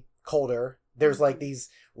obviously colder. There's like these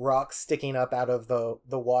rocks sticking up out of the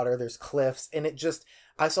water. There's cliffs. And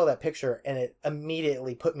I saw that picture and it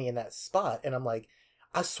immediately put me in that spot. And I'm like,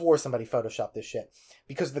 I swore somebody photoshopped this shit.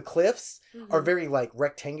 Because the cliffs are very, like,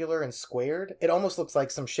 rectangular and squared. It almost looks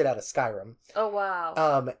like some shit out of Skyrim. Oh,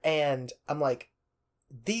 wow. And I'm like,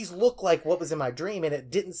 these look like what was in my dream, and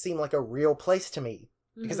it didn't seem like a real place to me.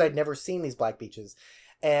 Because I'd never seen these black beaches.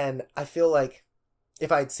 And I feel like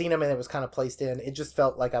if I had seen them and it was kind of placed in, it just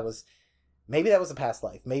felt like maybe that was a past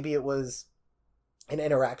life. Maybe it was an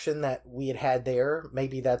interaction that we had there.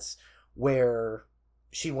 Maybe that's where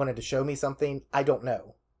she wanted to show me something. I don't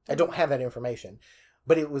know. I don't have that information.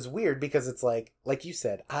 But it was weird because it's like you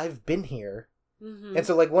said, I've been here Mm-hmm. And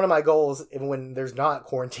so, like, one of my goals when there's not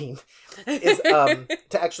quarantine is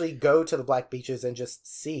to actually go to the Black Beaches and just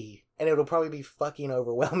see. And it'll probably be fucking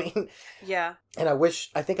overwhelming. Yeah. And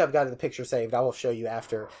I think I've got the picture saved. I will show you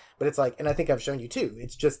after. But it's like, and I think I've shown you too.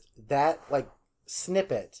 It's just that, like,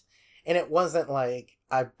 snippet. And it wasn't like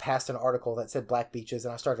I passed an article that said Black Beaches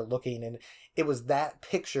and I started looking and it was that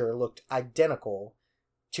picture looked identical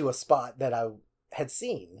to a spot that I had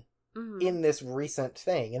seen in this recent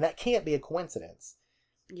thing. And that can't be a coincidence.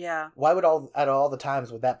 Yeah. Why would at all the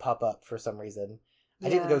times would that pop up for some reason? I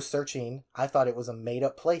didn't go searching. I thought it was a made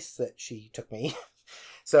up place that she took me.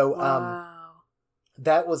 So,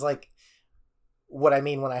 that was like what I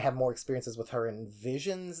mean when I have more experiences with her in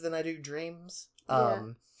visions than I do dreams.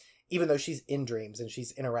 Even though she's in dreams and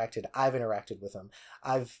she's interacted, I've interacted with them.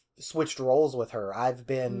 I've switched roles with her. I've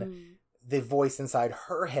been the voice inside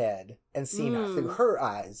her head and seen through her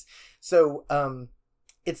eyes. So,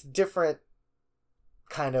 it's different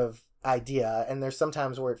kind of idea. And there's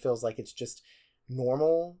sometimes where it feels like it's just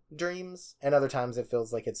normal dreams and other times it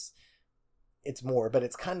feels like it's more, but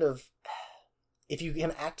it's kind of, if you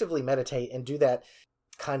can actively meditate and do that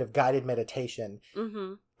kind of guided meditation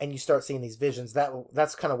and you start seeing these visions,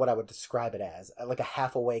 that's kind of what I would describe it as, like a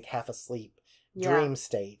half awake, half asleep dream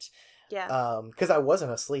state. Yeah. Because I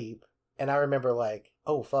wasn't asleep and I remember like,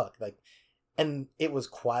 oh fuck, like, and it was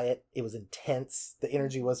quiet, it was intense, the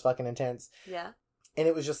energy was fucking intense. Yeah. And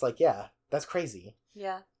it was just like, yeah, that's crazy.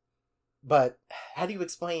 Yeah. But how do you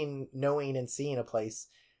explain knowing and seeing a place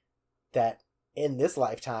that in this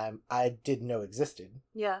lifetime I didn't know existed?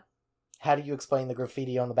 Yeah. How do you explain the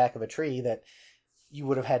graffiti on the back of a tree that you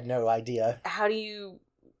would have had no idea? How do you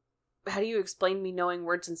explain me knowing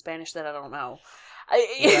words in Spanish that I don't know?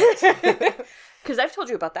 Because I've told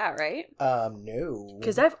you about that, right? No.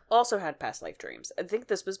 Because I've also had past life dreams. I think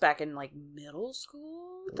this was back in like middle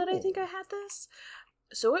school that I think I had this.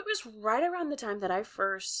 So it was right around the time that I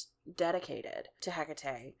first dedicated to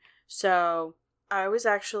Hecate. So I was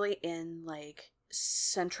actually in like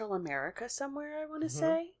Central America somewhere, I want to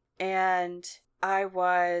say. And I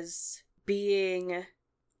was being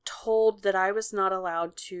told that I was not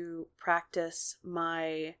allowed to practice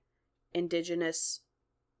my indigenous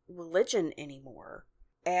religion anymore.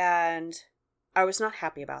 And I was not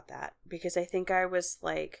happy about that because I think I was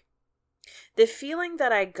like, the feeling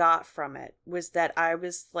that I got from it was that I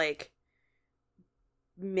was like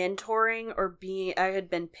mentoring or I had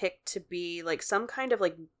been picked to be like some kind of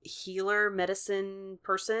like healer medicine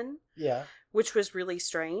person. Yeah. Which was really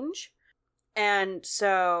strange. And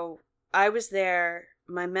so I was there,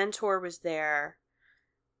 my mentor was there,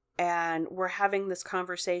 and we're having this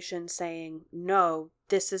conversation saying, no,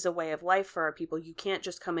 this is a way of life for our people. You can't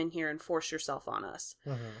just come in here and force yourself on us.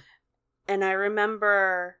 And I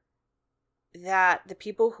remember that the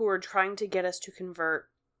people who were trying to get us to convert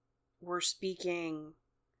were speaking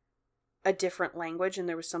a different language, and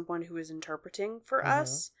there was someone who was interpreting for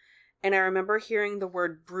us. And I remember hearing the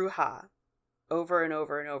word bruja over and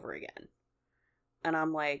over and over again. And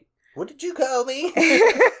I'm like, what did you call me?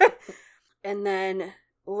 And then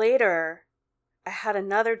later, I had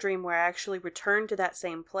another dream where I actually returned to that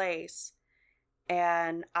same place.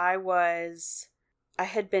 And I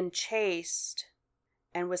had been chased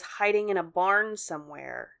and was hiding in a barn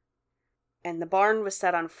somewhere. And the barn was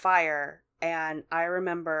set on fire. And I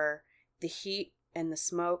remember the heat and the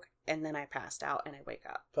smoke. And then I passed out and I wake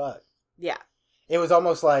up. Fuck. Yeah. It was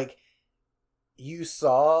almost like you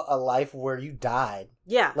saw a life where you died.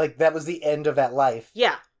 Yeah. Like that was the end of that life.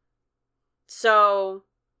 Yeah. So,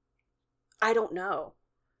 I don't know.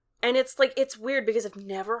 And it's like, it's weird because I've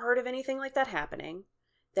never heard of anything like that happening.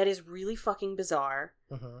 That is really fucking bizarre.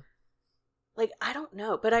 Like, I don't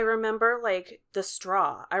know. But I remember, like, the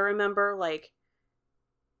straw. I remember, like,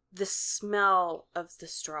 the smell of the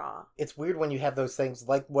straw. It's weird when you have those things,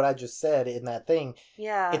 like what I just said in that thing.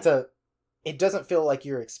 Yeah. It doesn't feel like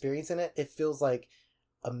you're experiencing it. It feels like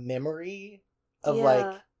a memory of,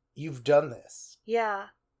 like, you've done this. Yeah.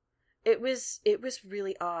 It was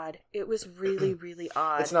really odd. It was really, really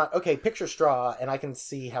odd. It's not, okay, picture straw, and I can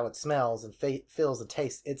see how it smells and feels and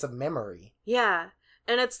tastes. It's a memory. Yeah.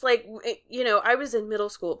 And it's like, you know, I was in middle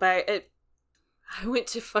school, but I went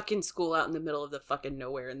to fucking school out in the middle of the fucking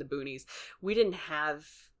nowhere in the boonies. We didn't have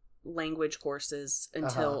language courses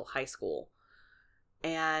until high school.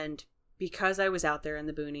 And because I was out there in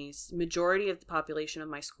the boonies, majority of the population of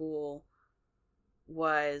my school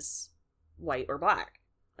was white or black.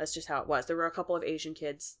 That's just how it was. There were a couple of Asian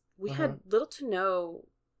kids. We had little to no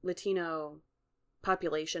Latino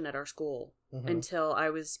population at our school until I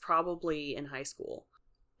was probably in high school.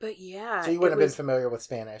 But yeah. So you wouldn't have been familiar with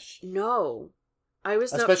Spanish. No. I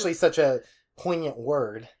was especially such a poignant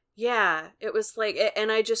word. Yeah, it was like,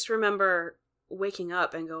 and I just remember waking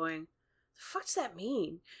up and going, the fuck does that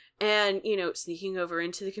mean? And, sneaking over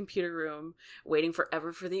into the computer room, waiting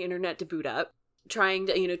forever for the internet to boot up, trying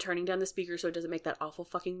to, turning down the speaker so it doesn't make that awful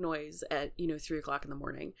fucking noise at, 3:00 in the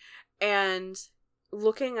morning. And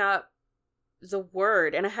looking up the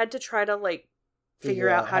word, and I had to try to, like, figure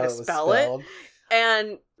out how to spell it.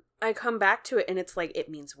 And I come back to it, and it's like, it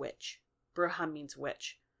means witch. Bruja means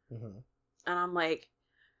witch. Mm-hmm. And I'm like,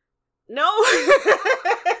 no!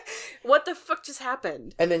 What the fuck just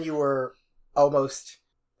happened? And then you were almost,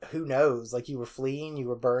 who knows, like you were fleeing, you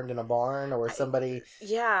were burned in a barn, or somebody...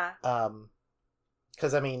 Yeah.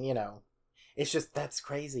 Because, I mean, it's just, that's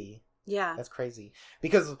crazy. Yeah. That's crazy.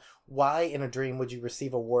 Because why in a dream would you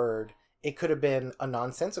receive a word? It could have been a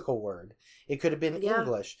nonsensical word. It could have been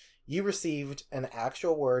English. You received an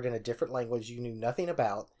actual word in a different language you knew nothing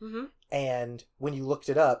about. Mm-hmm. And when you looked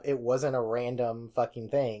it up, it wasn't a random fucking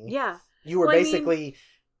thing. Yeah. You were basically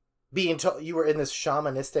being told, you were in this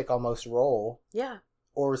shamanistic almost role. Yeah.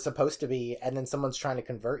 Or supposed to be, and then someone's trying to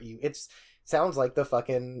convert you. Sounds like the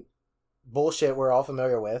fucking bullshit we're all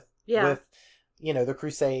familiar with. Yeah. With, the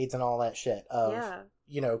Crusades and all that shit of,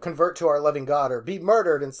 convert to our loving God or be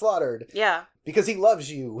murdered and slaughtered. Yeah. Because he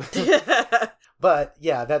loves you. But,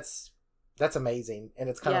 yeah, that's amazing. And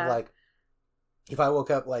it's kind of like, if I woke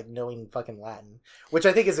up, like, knowing fucking Latin, which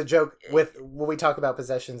I think is a joke with when we talk about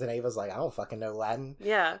possessions, and Ava's like, I don't fucking know Latin.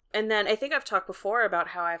 Yeah. And then I think I've talked before about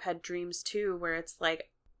how I've had dreams, too, where it's like,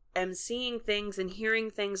 I'm seeing things and hearing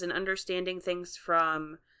things and understanding things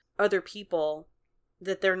from other people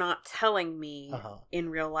that they're not telling me in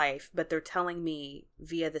real life, but they're telling me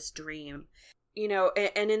via this dream.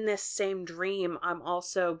 And in this same dream, I'm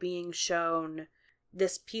also being shown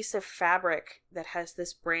this piece of fabric that has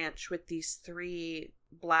this branch with these 3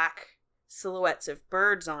 black silhouettes of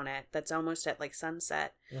birds on it that's almost at, like,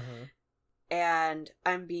 sunset. Mm-hmm. And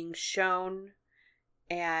I'm being shown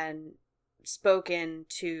and spoken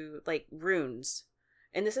to, like, runes.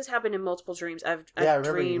 And this has happened in multiple dreams. I've I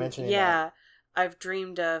remember you mentioning that. I've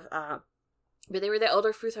dreamed of, but they were the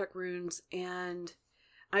Elder Futhark runes, and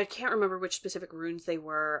I can't remember which specific runes they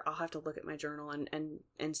were. I'll have to look at my journal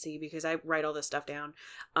and see, because I write all this stuff down.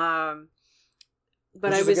 But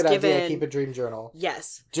which is I was a good given idea. Keep a dream journal.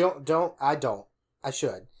 Yes. I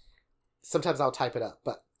should. Sometimes I'll type it up,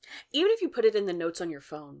 but even if you put it in the notes on your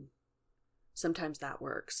phone, sometimes that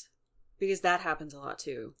works, because that happens a lot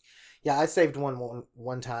too. Yeah, I saved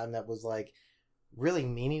one time that was like really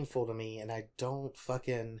meaningful to me, and I kind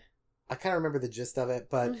of remember the gist of it,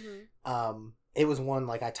 but it was one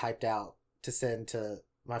like I typed out to send to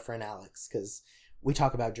my friend Alex, because we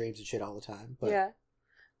talk about dreams and shit all the time. But yeah.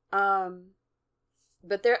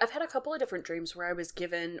 But I've had a couple of different dreams where I was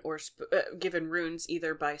given given runes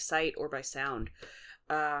either by sight or by sound.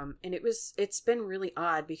 And it's been really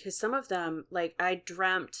odd, because some of them, like, I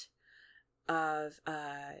dreamt of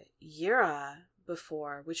Yira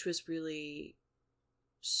before, which was really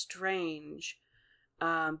strange,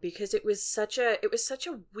 because it was such a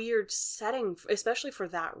weird setting, especially for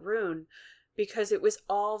that rune, because it was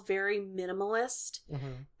all very minimalist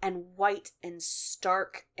and white and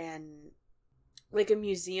stark, and like a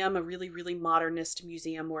museum, a really, really modernist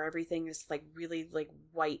museum where everything is like really like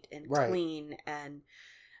white and clean, and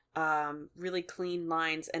really clean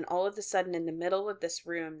lines. And all of a sudden, in the middle of this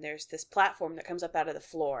room, there's this platform that comes up out of the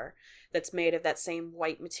floor that's made of that same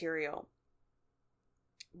white material,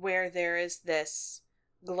 where there is this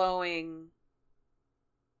glowing,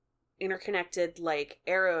 interconnected, like,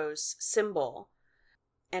 arrows symbol.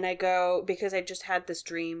 And I go, because I just had this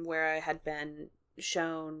dream where I had been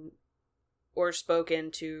shown or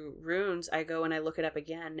spoken to runes, I go and I look it up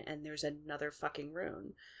again, and there's another fucking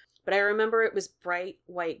rune. But I remember it was bright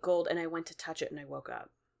white gold, and I went to touch it and I woke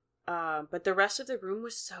up. But the rest of the room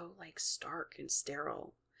was so, like, stark and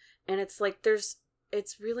sterile. And it's like, it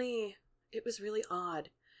was really odd.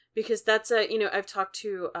 Because that's I've talked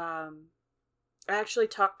to, I actually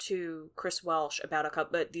talked to Chris Welsh about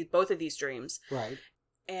both of these dreams. Right.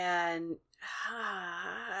 And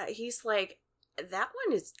he's like, that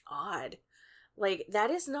one is odd. Like, that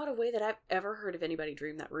is not a way that I've ever heard of anybody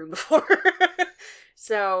dream that room before.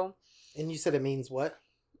 So. And you said it means what?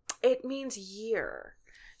 It means year.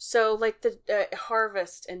 So, like, the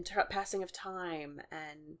harvest and passing of time,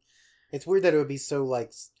 and. It's weird that it would be so,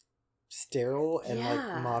 like, sterile and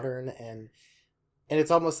like modern, and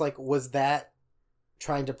it's almost like, was that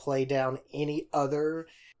trying to play down any other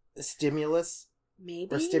stimulus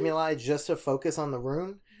maybe or stimuli just to focus on the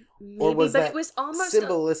rune? Maybe, or was but that it was almost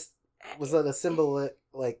was that a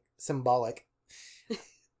symbolic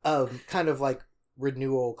kind of like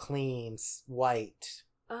renewal, clean, white.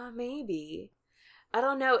 Maybe. I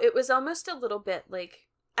don't know. It was almost a little bit like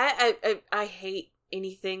I hate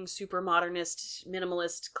anything super modernist,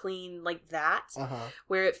 minimalist, clean like that.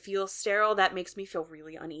 Where it feels sterile. That makes me feel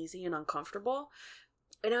really uneasy and uncomfortable.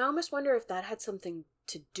 And I almost wonder if that had something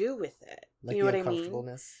to do with it. Like you know the what I mean?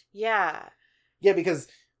 uncomfortableness? Yeah. Yeah, because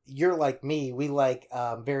you're like me. We like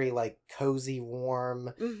very like cozy,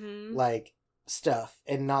 warm, like stuff,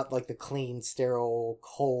 and not like the clean, sterile,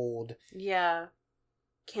 cold. Yeah.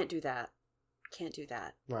 Can't do that. Can't do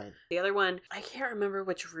that. Right. The other one, I can't remember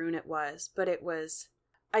which rune it was, but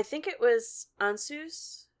I think it was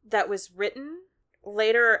Ansus that was written.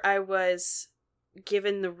 Later, I was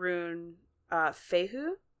given the rune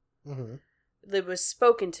Fehu that was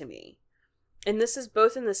spoken to me. And this is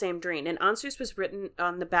both in the same dream. And Ansus was written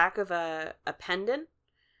on the back of a pendant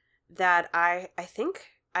that I think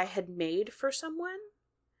I had made for someone.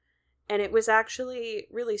 And it was actually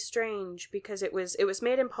really strange because it was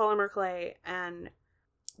made in polymer clay, and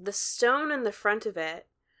the stone in the front of it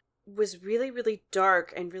was really, really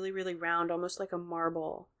dark and really, really round, almost like a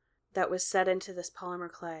marble that was set into this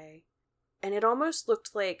polymer clay. And it almost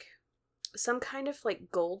looked like some kind of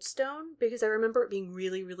like gold stone, because I remember it being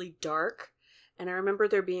really, really dark, and I remember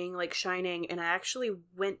there being like shining, and I actually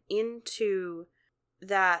went into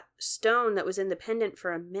that stone that was in the pendant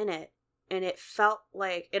for a minute. And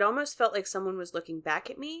it almost felt like someone was looking back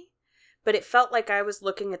at me, but it felt like I was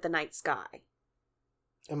looking at the night sky.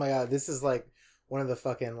 Oh my god, this is like one of the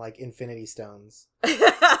fucking like infinity stones.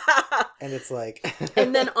 And it's like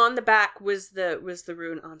and then on the back was the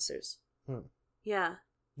rune Ansus. Yeah.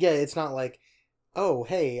 Yeah, it's not like, oh,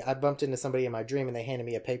 hey, I bumped into somebody in my dream and they handed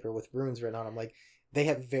me a paper with runes written on them. Like, they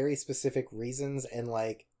have very specific reasons and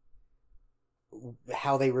like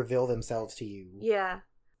how they reveal themselves to you. Yeah.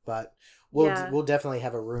 But we'll definitely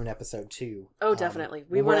have a rune episode too. Oh, definitely.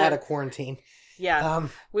 We're out of quarantine. Yeah.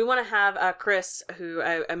 We want to have Chris, who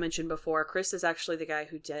I mentioned before. Chris is actually the guy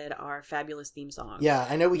who did our fabulous theme song. Yeah,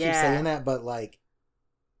 I know we keep saying that, but like,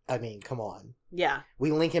 I mean, come on. Yeah.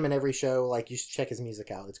 We link him in every show. Like, you should check his music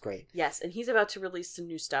out. It's great. Yes, and he's about to release some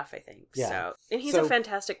new stuff, I think. Yeah. So, and he's a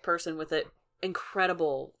fantastic person with an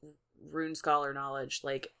incredible rune scholar knowledge.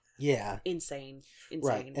 Like, yeah. Insane.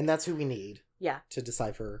 Right, and that's who we need. Yeah. To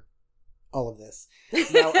decipher all of this.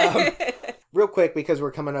 Now, real quick, because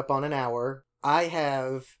we're coming up on an hour, I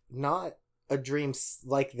have not a dream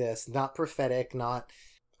like this, not prophetic, not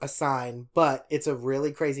a sign, but it's a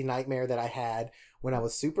really crazy nightmare that I had when I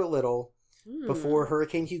was super little, before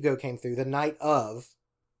Hurricane Hugo came through, the night of,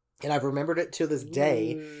 and I've remembered it to this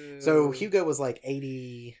day. So Hugo was like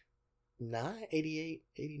 89, 88,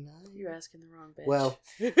 89? You're asking the wrong bitch. Well,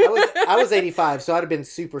 I was 85, so I'd have been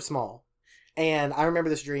super small. And I remember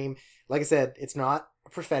this dream. Like I said, it's not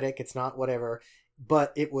prophetic, it's not whatever,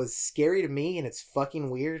 but it was scary to me, and it's fucking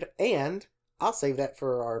weird. And I'll save that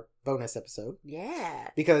for our bonus episode. Yeah.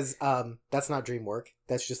 Because that's not dream work.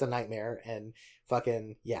 That's just a nightmare, and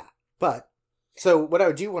fucking, yeah. But, so what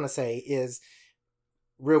I do want to say is,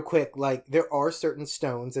 real quick, like, there are certain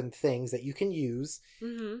stones and things that you can use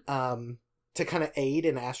to kind of aid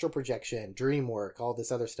in astral projection, dream work, all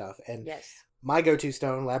this other stuff. And my go-to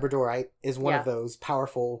stone, Labradorite, is one of those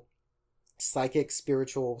powerful psychic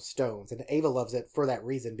spiritual stones. And Ava loves it for that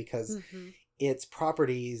reason, because its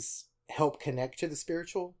properties help connect to the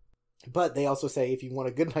spiritual. But they also say if you want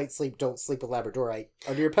a good night's sleep, don't sleep with Labradorite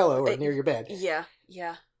under your pillow or near your bed. Yeah,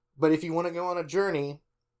 yeah. But if you want to go on a journey,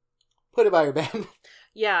 put it by your bed.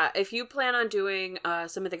 Yeah, if you plan on doing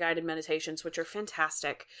some of the guided meditations, which are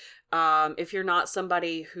fantastic, if you're not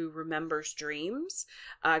somebody who remembers dreams,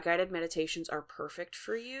 guided meditations are perfect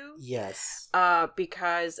for you. Yes.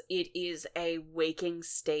 Because it is a waking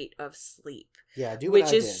state of sleep. Yeah, do what I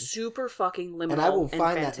did. Which is super fucking liminal. And I will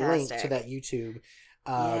find fantastic. That link to that YouTube.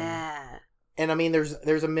 Yeah. And I mean,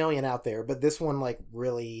 there's a million out there, but this one like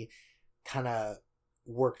really kind of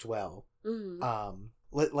worked well.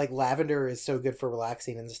 Like lavender is so good for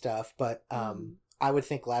relaxing and stuff, but I would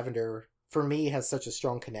think lavender for me has such a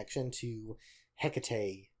strong connection to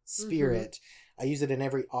Hecate, spirit. I use it in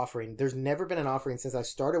every offering. There's never been an offering since I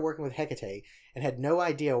started working with Hecate, and had no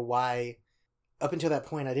idea why. Up until that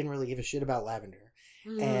point, I didn't really give a shit about lavender,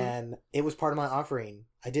 and it was part of my offering.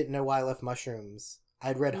 I didn't know why I left mushrooms.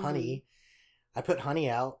 I'd read honey. I put honey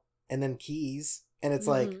out, and then keys, and it's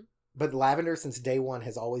like. But lavender, since day one,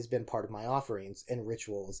 has always been part of my offerings and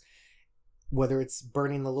rituals. Whether it's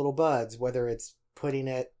burning the little buds, whether it's putting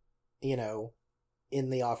it, in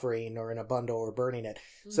the offering or in a bundle or burning it.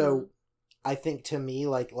 So I think to me,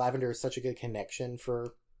 like, lavender is such a good connection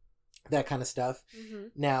for that kind of stuff.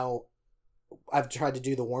 Now, I've tried to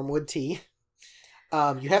do the wormwood tea.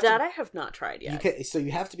 You have that to. I have not tried yet. So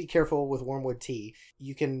you have to be careful with wormwood tea.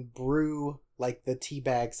 You can brew like the tea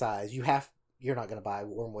bag size. You're not going to buy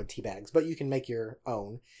wormwood tea bags, but you can make your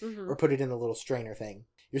own or put it in a little strainer thing.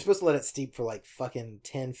 You're supposed to let it steep for like fucking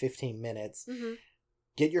 10, 15 minutes.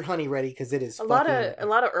 Get your honey ready because it is a lot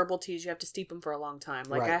of herbal teas. You have to steep them for a long time.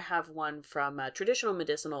 Like Right. I have one from Traditional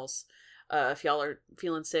Medicinals. If y'all are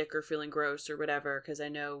feeling sick or feeling gross or whatever, because I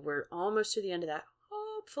know we're almost to the end of that,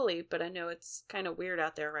 hopefully, but I know it's kind of weird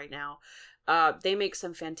out there right now. They make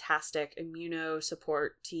some fantastic immuno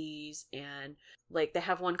support teas, and like they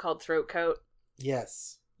have one called Throat Coat.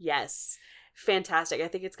 Yes. Fantastic. I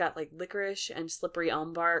think it's got like licorice and slippery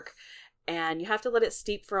elm bark, and you have to let it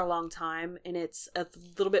steep for a long time, and it's a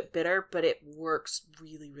little bit bitter, but it works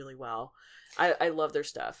really, really well. I love their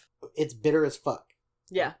stuff. It's bitter as fuck.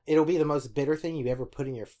 Yeah. It'll be the most bitter thing you ever put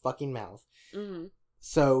in your fucking mouth.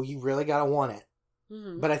 So you really gotta want it.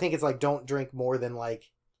 But I think it's like, don't drink more than like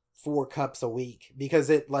 4 cups a week, because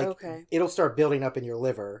it'll start building up in your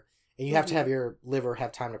liver, and you have to have your liver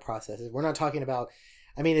have time to process it. We're not talking about,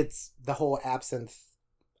 I mean, it's the whole absinthe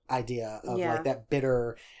idea of like that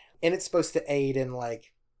bitter, and it's supposed to aid in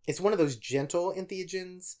like, it's one of those gentle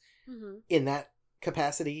entheogens in that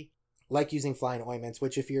capacity, like using flying ointments,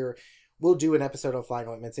 which we'll do an episode on flying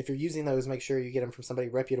ointments. If you're using those, make sure you get them from somebody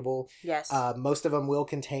reputable. Yes. Most of them will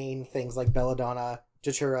contain things like belladonna,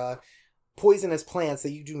 datura, poisonous plants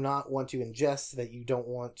that you do not want to ingest, that you don't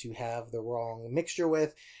want to have the wrong mixture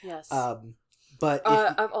with. Yes. But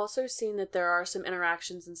I've also seen that there are some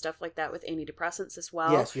interactions and stuff like that with antidepressants as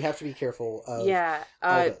well. Yes, you have to be careful of all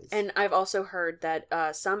those. And I've also heard that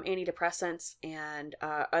some antidepressants and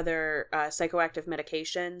other psychoactive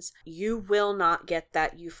medications, you will not get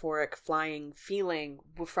that euphoric flying feeling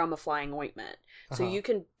from a flying ointment. So you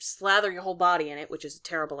can slather your whole body in it, which is a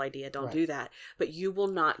terrible idea. Don't do that. But you will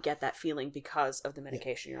not get that feeling because of the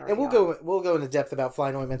medication you're already on. And we'll go into depth about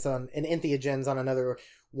flying ointments and entheogens on another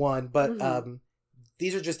one, but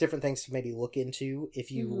these are just different things to maybe look into if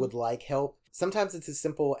you would like help. Sometimes it's as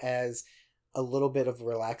simple as a little bit of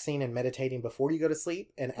relaxing and meditating before you go to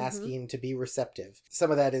sleep and asking to be receptive. Some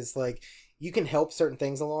of that is like, you can help certain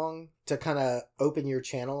things along to kind of open your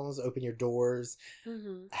channels, open your doors.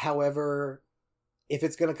 However, if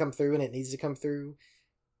it's going to come through and it needs to come through,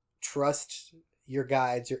 trust your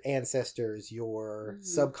guides, your ancestors, your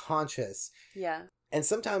subconscious. Yeah. And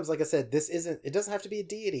sometimes, like I said, it doesn't have to be a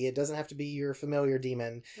deity. It doesn't have to be your familiar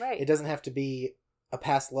demon. Right. It doesn't have to be a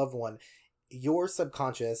past loved one. Your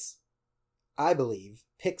subconscious, I believe,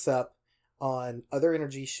 picks up on other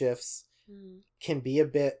energy shifts, can be a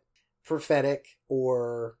bit prophetic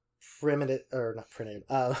or primitive, or not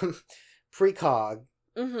primitive, precog,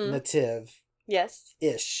 native. Yes.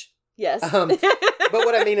 Ish. Yes. But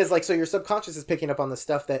what I mean is, like, so your subconscious is picking up on the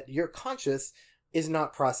stuff that your conscious is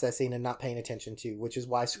not processing and not paying attention to, which is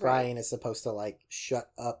why scrying is supposed to, like,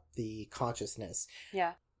 shut up the consciousness.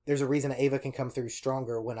 Yeah. There's a reason Ava can come through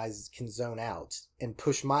stronger when I can zone out and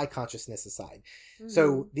push my consciousness aside.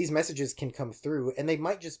 So these messages can come through, and they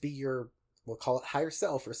might just be your, we'll call it higher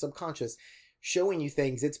self or subconscious, showing you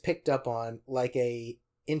things it's picked up on, like a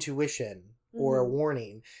intuition or a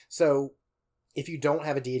warning. So if you don't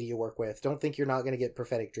have a deity you work with, don't think you're not going to get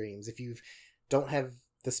prophetic dreams. If you don't have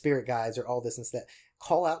the spirit guides or all this and that,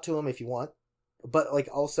 call out to them if you want. But like,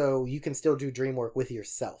 also, you can still do dream work with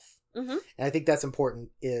yourself. And I think that's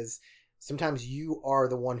important, is sometimes you are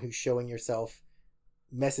the one who's showing yourself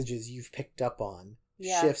messages you've picked up on,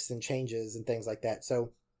 shifts and changes and things like that.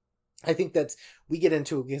 So I think we get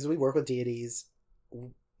into it because we work with deities.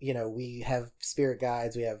 You know, we have spirit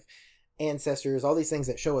guides, we have ancestors, all these things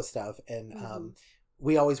that show us stuff. And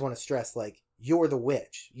we always want to stress, like, you're the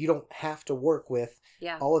witch. You don't have to work with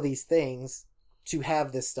all of these things to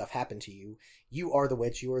have this stuff happen to you. You are the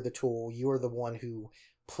witch. You are the tool. You are the one who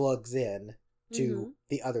plugs in to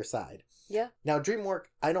the other side. Yeah. Now, dream work,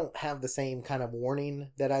 I don't have the same kind of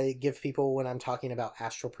warning that I give people when I'm talking about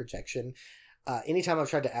astral projection. Anytime I've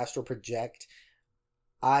tried to astral project,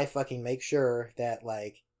 I fucking make sure that,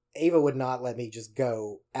 like, Ava would not let me just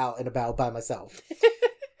go out and about by myself.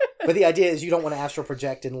 But the idea is you don't want to astral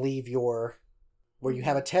project and leave where you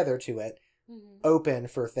have a tether to it open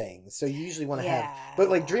for things. So you usually want to have, but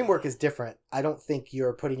like, dream work is different. I don't think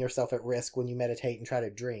you're putting yourself at risk when you meditate and try to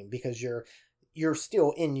dream, because you're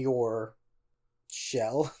still in your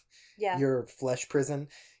shell, your flesh prison.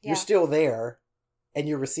 You're still there, and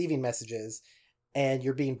you're receiving messages, and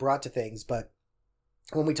you're being brought to things. But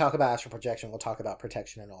when we talk about astral projection, we'll talk about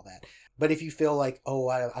protection and all that. But if you feel like, oh,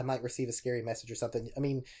 I might receive a scary message or something, I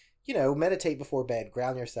mean, you know, meditate before bed,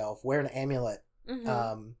 ground yourself, wear an amulet.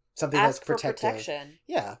 something Ask that's for protective. protection.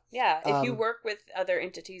 Yeah. Yeah, if you Um, work with other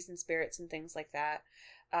entities and spirits and things like that,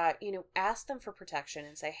 ask them for protection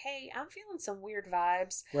and say, hey, I'm feeling some weird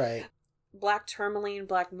vibes. Right. Black tourmaline,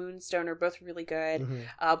 black moonstone are both really good.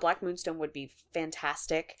 Hmm. Black moonstone would be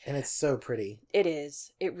fantastic. And it's so pretty. It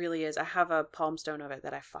is. It really is. I have a palm stone of it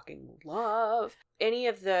that I fucking love. Any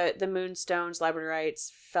of the moonstones, labradorites,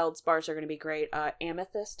 feldspars are going to be great.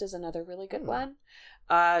 Amethyst is another really good one.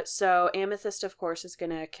 So amethyst, of course, is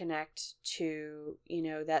going to connect to,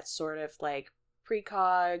 that sort of like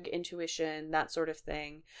precog, intuition, that sort of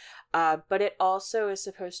thing. But it also is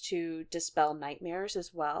supposed to dispel nightmares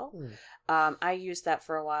as well. I used that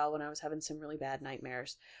for a while when I was having some really bad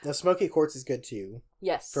nightmares. The smoky quartz is good too.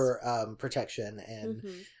 Yes. For protection and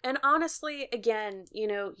and honestly, again,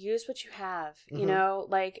 use what you have.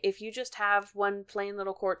 Like if you just have one plain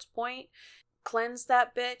little quartz point, cleanse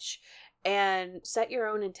that bitch and set your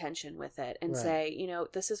own intention with it and say,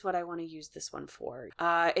 this is what I want to use this one for.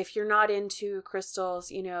 If you're not into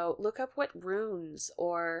crystals, look up what runes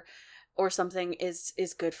or something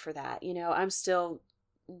is good for that. I'm still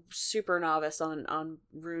super novice on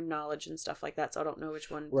rune knowledge and stuff like that, so I don't know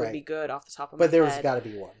which one would be good off the top of my head. But there's got to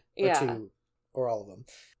be one or two or all of them.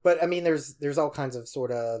 But I mean, there's all kinds of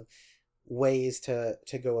sort of ways to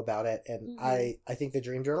go about it, and I think the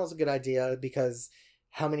dream journal is a good idea, because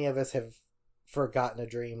how many of us have forgotten a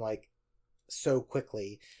dream like so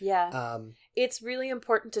quickly? It's really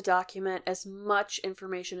important to document as much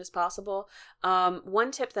information as possible.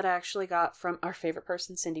 One tip that I actually got from our favorite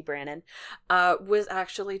person, Cindy Brannon, was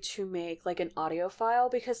actually to make like an audio file,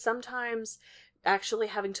 because sometimes actually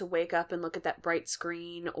having to wake up and look at that bright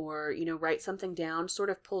screen or write something down sort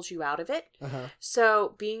of pulls you out of it.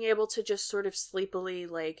 So being able to just sort of sleepily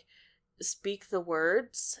like speak the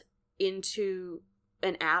words into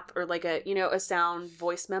an app or like a sound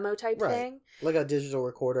voice memo type thing, like a digital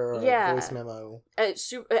recorder or a voice memo,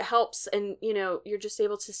 it helps. And you're just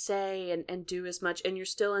able to say and do as much, and you're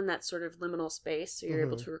still in that sort of liminal space, so you're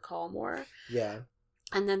able to recall more.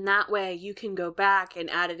 And then that way you can go back and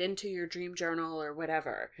add it into your dream journal or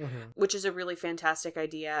whatever, which is a really fantastic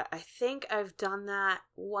idea. I think I've done that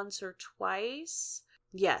once or twice.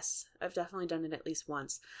 Yes, I've definitely done it at least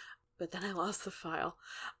once. But then I lost the file.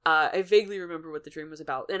 I vaguely remember what the dream was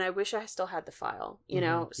about, and I wish I still had the file,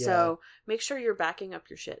 So make sure you're backing up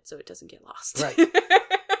your shit so it doesn't get lost. Right.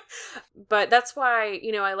 But that's why,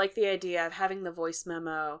 I like the idea of having the voice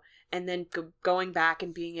memo and then going back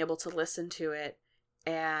and being able to listen to it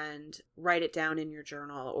and write it down in your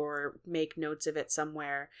journal or make notes of it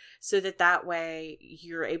somewhere, so that way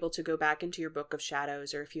you're able to go back into your book of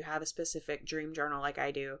shadows, or if you have a specific dream journal like I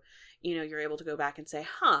do, you're able to go back and say,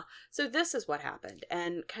 so this is what happened,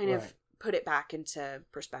 and kind of put it back into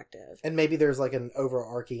perspective. And maybe there's like an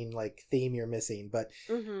overarching like theme you're missing, but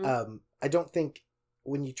I don't think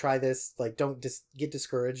when you try this, like, don't just get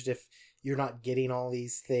discouraged if you're not getting all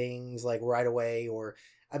these things like right away. Or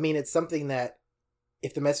I mean, it's something that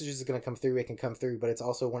if the messages are going to come through, it can come through, but it's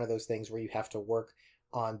also one of those things where you have to work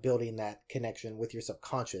on building that connection with your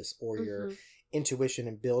subconscious or your intuition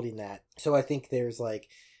and building that. So I think there's like,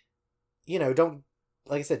 don't,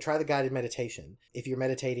 like I said, try the guided meditation. If you're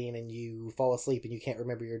meditating and you fall asleep and you can't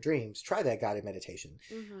remember your dreams, try that guided meditation.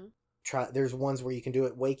 There's ones where you can do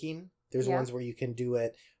it waking. There's ones where you can do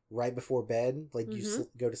it right before bed, like you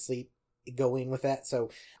go to sleep going with that.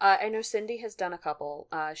 So I know Cindy has done a couple.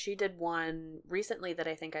 She did one recently that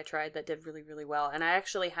I think I tried that did really, really well, and I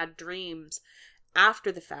actually had dreams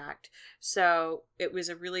after the fact, so it was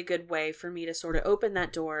a really good way for me to sort of open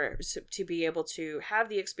that door to be able to have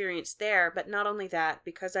the experience there. But not only that,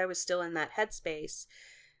 because I was still in that headspace,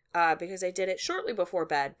 because I did it shortly before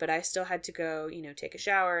bed, but I still had to go take a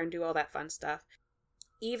shower and do all that fun stuff.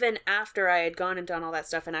 Even after I had gone and done all that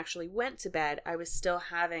stuff and actually went to bed, I was still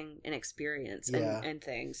having an experience and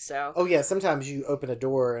things. So sometimes you open a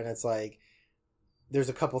door and it's like there's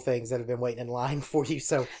a couple things that have been waiting in line for you.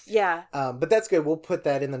 So but that's good. We'll put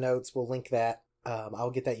that in the notes. We'll link that.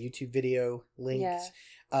 I'll get that YouTube video linked.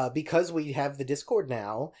 Because we have the Discord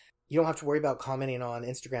now, you don't have to worry about commenting on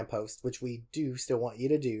Instagram posts, which we do still want you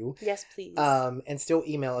to do. Yes, please. And still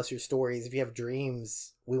email us your stories. If you have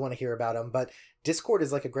dreams, we want to hear about them. But Discord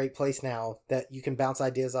is like a great place now that you can bounce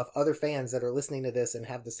ideas off other fans that are listening to this and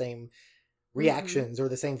have the same reactions or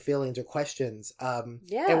the same feelings or questions. And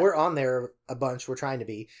we're on there a bunch. We're trying to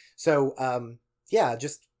be. So,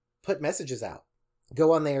 just put messages out.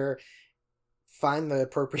 Go on there, find the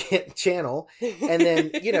appropriate channel, and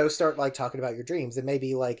then, start like talking about your dreams. And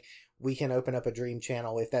maybe like we can open up a dream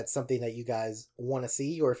channel if that's something that you guys want to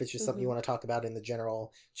see, or if it's just something you want to talk about in the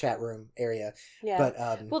general chat room area. Yeah.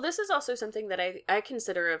 But well, this is also something that I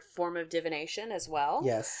consider a form of divination as well.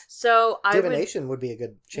 yes. So divination would be a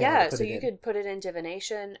good channel. Yeah, to put so it you in. could put it in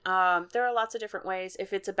divination. There are lots of different ways.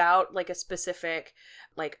 If it's about like a specific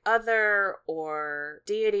like other or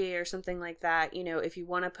deity or something like that, you know, if you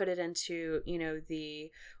want to put it into, you know,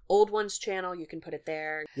 the Old Ones channel, you can put it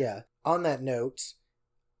there. Yeah. On that note,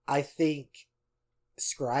 I think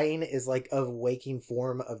scrying is like a waking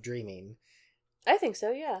form of dreaming. I think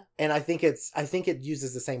so, yeah. And I think it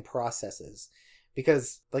uses the same processes,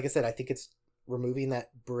 because like I said, I think it's removing that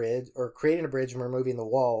bridge, or creating a bridge and removing the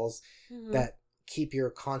walls that keep your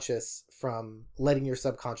conscious from letting your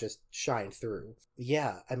subconscious shine through.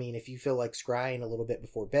 Yeah, I mean, if you feel like scrying a little bit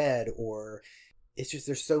before bed, or it's just,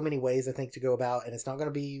 there's so many ways I think to go about, and it's not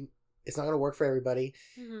going to work for everybody.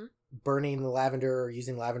 Burning the lavender or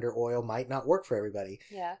using lavender oil might not work for everybody.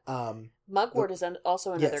 Yeah. Mugwort is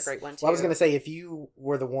also another great one too. Well, I was going to say, if you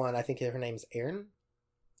were the one, I think her name's Erin,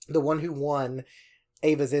 the one who won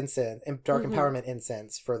Ava's incense and Dark Empowerment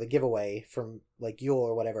incense for the giveaway from like Yule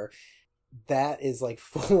or whatever, that is like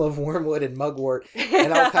full of wormwood and mugwort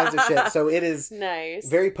and all kinds of shit. So it is nice,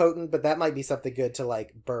 very potent, but that might be something good to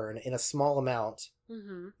like burn in a small amount.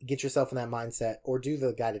 Get yourself in that mindset, or do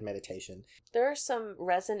the guided meditation. There are some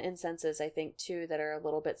resin incenses, I think, too, that are a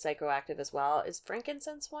little bit psychoactive as well. Is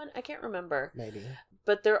frankincense one? I can't remember. Maybe.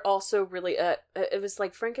 But they're also really, it was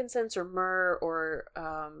like frankincense or myrrh or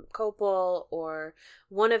copal, or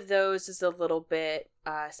one of those is a little bit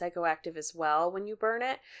psychoactive as well when you burn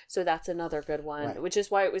it. So that's another good one, Right. Which is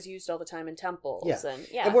why it was used all the time in temples.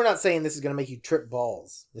 Yeah. And we're not saying this is going to make you trip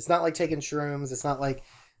balls. It's not like taking shrooms. It's not like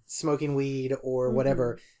smoking weed or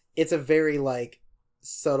whatever. It's a very like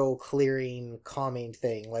subtle, clearing, calming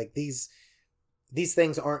thing. Like these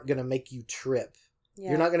things aren't going to make you trip. Yeah.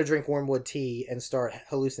 You're not going to drink wormwood tea and start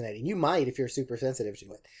hallucinating. You might if you're super sensitive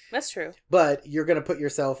to it. That's true. But you're going to put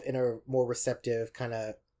yourself in a more receptive kind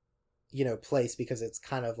of, you know, place, because it's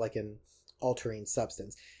kind of like an altering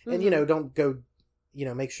substance. And, you know, don't go, you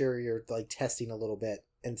know, make sure you're like testing a little bit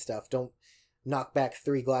and stuff. Don't knock back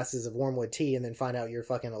 3 glasses of wormwood tea and then find out you're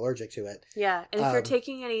fucking allergic to it. Yeah. And if you're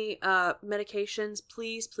taking any medications,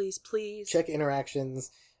 please check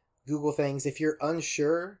interactions, Google things. If you're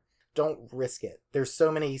unsure, don't risk it. There's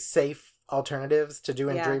so many safe alternatives to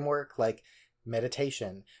doing dream work, like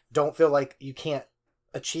meditation. Don't feel like you can't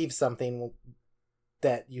achieve something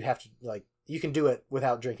that you have to, like, you can do it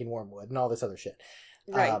without drinking wormwood and all this other shit.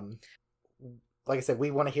 Right. Like I said,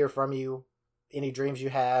 we want to hear from you. Any dreams you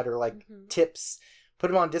had, or like tips, put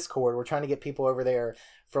them on Discord. We're trying to get people over there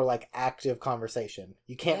for like active conversation.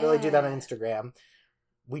 You can't really do that on Instagram.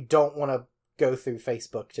 We don't want to go through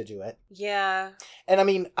Facebook to do it. Yeah. And I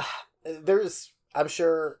mean, I'm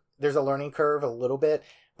sure there's a learning curve a little bit,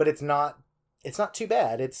 but it's not too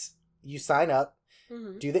bad. You sign up,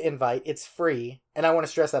 do the invite. It's free. And I want to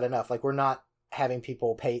stress that enough. Like, we're not having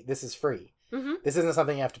people pay. This is free. This isn't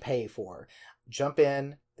something you have to pay for. Jump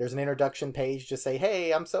in. There's an introduction page. Just say,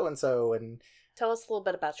 hey, I'm so-and-so. And tell us a little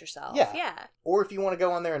bit about yourself. Yeah. Or if you want to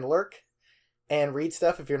go on there and lurk and read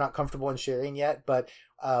stuff, if you're not comfortable in sharing yet. But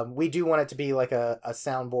we do want it to be like a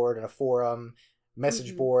soundboard and a forum,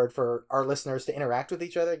 message board for our listeners to interact with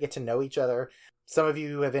each other, get to know each other. Some of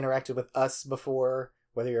you have interacted with us before,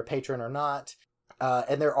 whether you're a patron or not.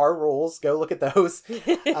 And there are rules. Go look at those.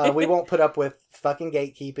 We won't put up with fucking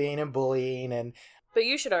gatekeeping and bullying. But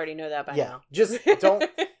you should already know that by now. Just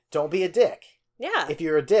don't be a dick. Yeah. If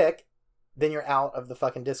you're a dick, then you're out of the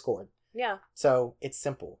fucking Discord. Yeah. So it's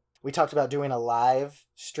simple. We talked about doing a live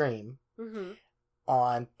stream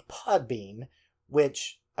on Podbean,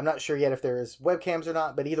 which I'm not sure yet if there's webcams or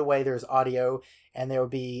not, but either way, there's audio, and there will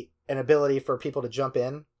be an ability for people to jump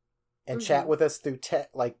in and chat with us through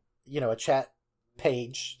a chat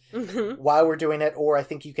page while we're doing it. Or I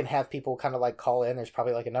think you can have people kind of like call in. There's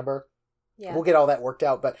probably like a number. Yeah. We'll get all that worked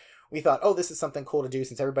out, but we thought, this is something cool to do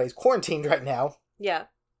since everybody's quarantined right now. Yeah.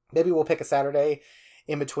 Maybe we'll pick a Saturday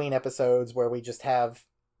in between episodes where we just have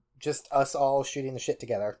us all shooting the shit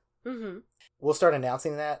together. We'll start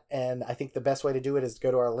announcing that, and I think the best way to do it is to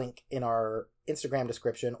go to our link in our Instagram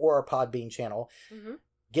description or our Podbean channel.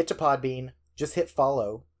 Get to Podbean, just hit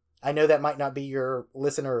follow. I know that might not be your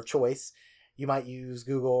listener of choice. You might use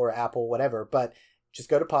Google or Apple, whatever, but just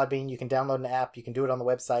go to Podbean. You can download an app. You can do it on the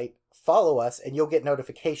website. Follow us, and you'll get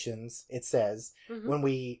notifications, it says, when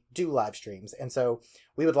we do live streams. And so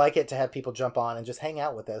we would like it to have people jump on and just hang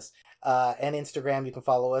out with us. And Instagram, you can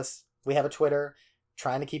follow us. We have a Twitter.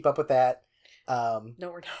 Trying to keep up with that. No,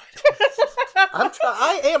 we're not.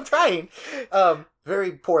 I am trying.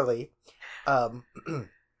 very poorly. But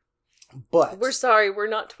We're sorry, we're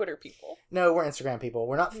not Twitter people. no, we're Instagram people.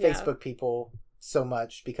 We're not Yeah. Facebook people so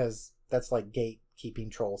much because that's like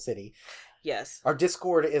gatekeeping troll city. Yes. Our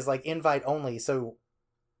Discord is like invite only, so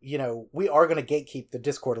we are going to gatekeep the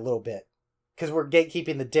Discord a little bit because we're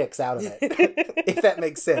gatekeeping the dicks out of it. If that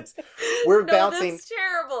makes sense. We're bouncing. That's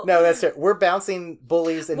terrible. No, that's it. We're bouncing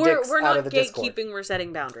bullies and dicks We're out not of the Discord. gatekeeping, we're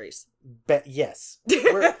setting boundaries. Yes.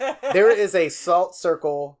 There is a salt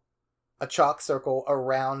circle, a chalk circle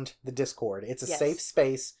around the Discord. It's a Yes. safe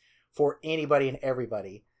space for anybody and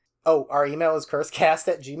everybody. Oh, our email is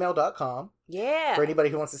cursecast@gmail.com. Yeah. For anybody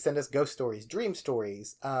who wants to send us ghost stories, dream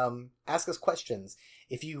stories, ask us questions.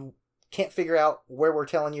 If you can't figure out where we're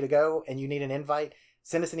telling you to go and you need an invite,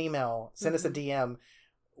 send us an email, send us a DM.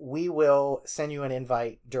 We will send you an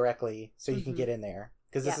invite directly so you can get in there.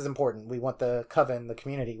 Because this is important. We want the coven, the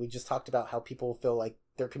community. We just talked about how people feel like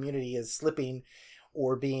their community is slipping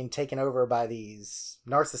or being taken over by these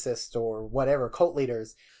narcissists or whatever, cult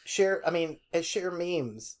leaders. Share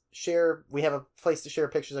memes. We have a place to share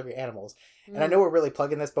pictures of your animals. And I know we're really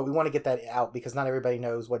plugging this, but we want to get that out because not everybody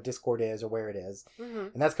knows what Discord is or where it is.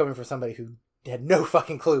 And that's coming from somebody who had no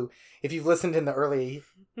fucking clue if you've listened in the early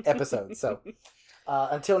episodes. So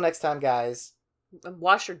until next time, guys.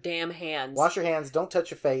 Wash your damn hands. Wash your hands. Don't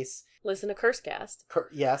touch your face. Listen to Cursecast.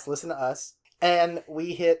 Yes, listen to us. And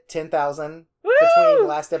we hit 10,000 between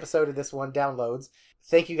last episode of this one downloads.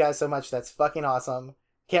 Thank you guys so much. That's fucking awesome.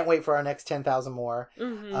 Can't wait for our next 10,000 more.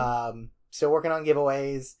 Still working on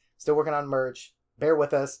giveaways. Still working on merch. Bear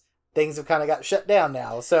with us. Things have kind of got shut down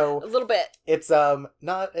now. So a little bit. It's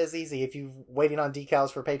not as easy. If you're waiting on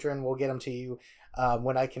decals for Patreon, we'll get them to you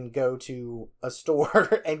when I can go to a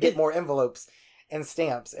store and get more envelopes and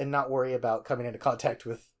stamps and not worry about coming into contact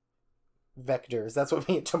with vectors. That's what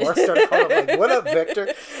me and Tamar started calling them. Like, what up,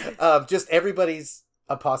 Vector? Just everybody's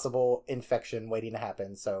a possible infection waiting to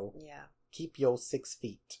happen. So yeah, keep your 6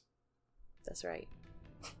 feet. That's right.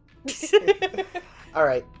 All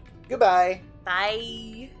right. Goodbye.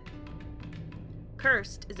 Bye.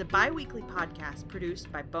 Cursed is a bi-weekly podcast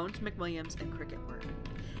produced by Bones McWilliams and Cricket Word.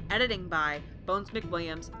 Editing by Bones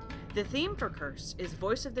McWilliams. The theme for Cursed is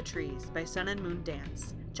Voice of the Trees by Sun and Moon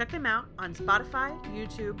Dance. Check them out on Spotify,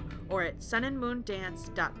 YouTube, or at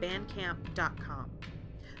sunandmoondance.bandcamp.com.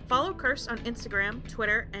 Follow Cursed on Instagram,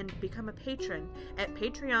 Twitter, and become a patron at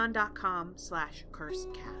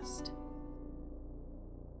patreon.com/cursecast.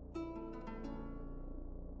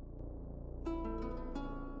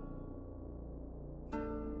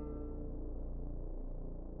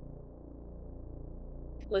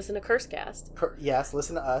 Listen to Cursecast. Yes,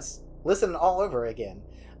 listen to us. Listen all over again.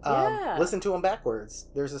 Yeah. Listen to them backwards.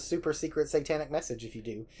 There's a super secret satanic message if you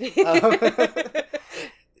do. It's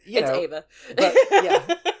Ava. But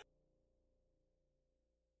yeah.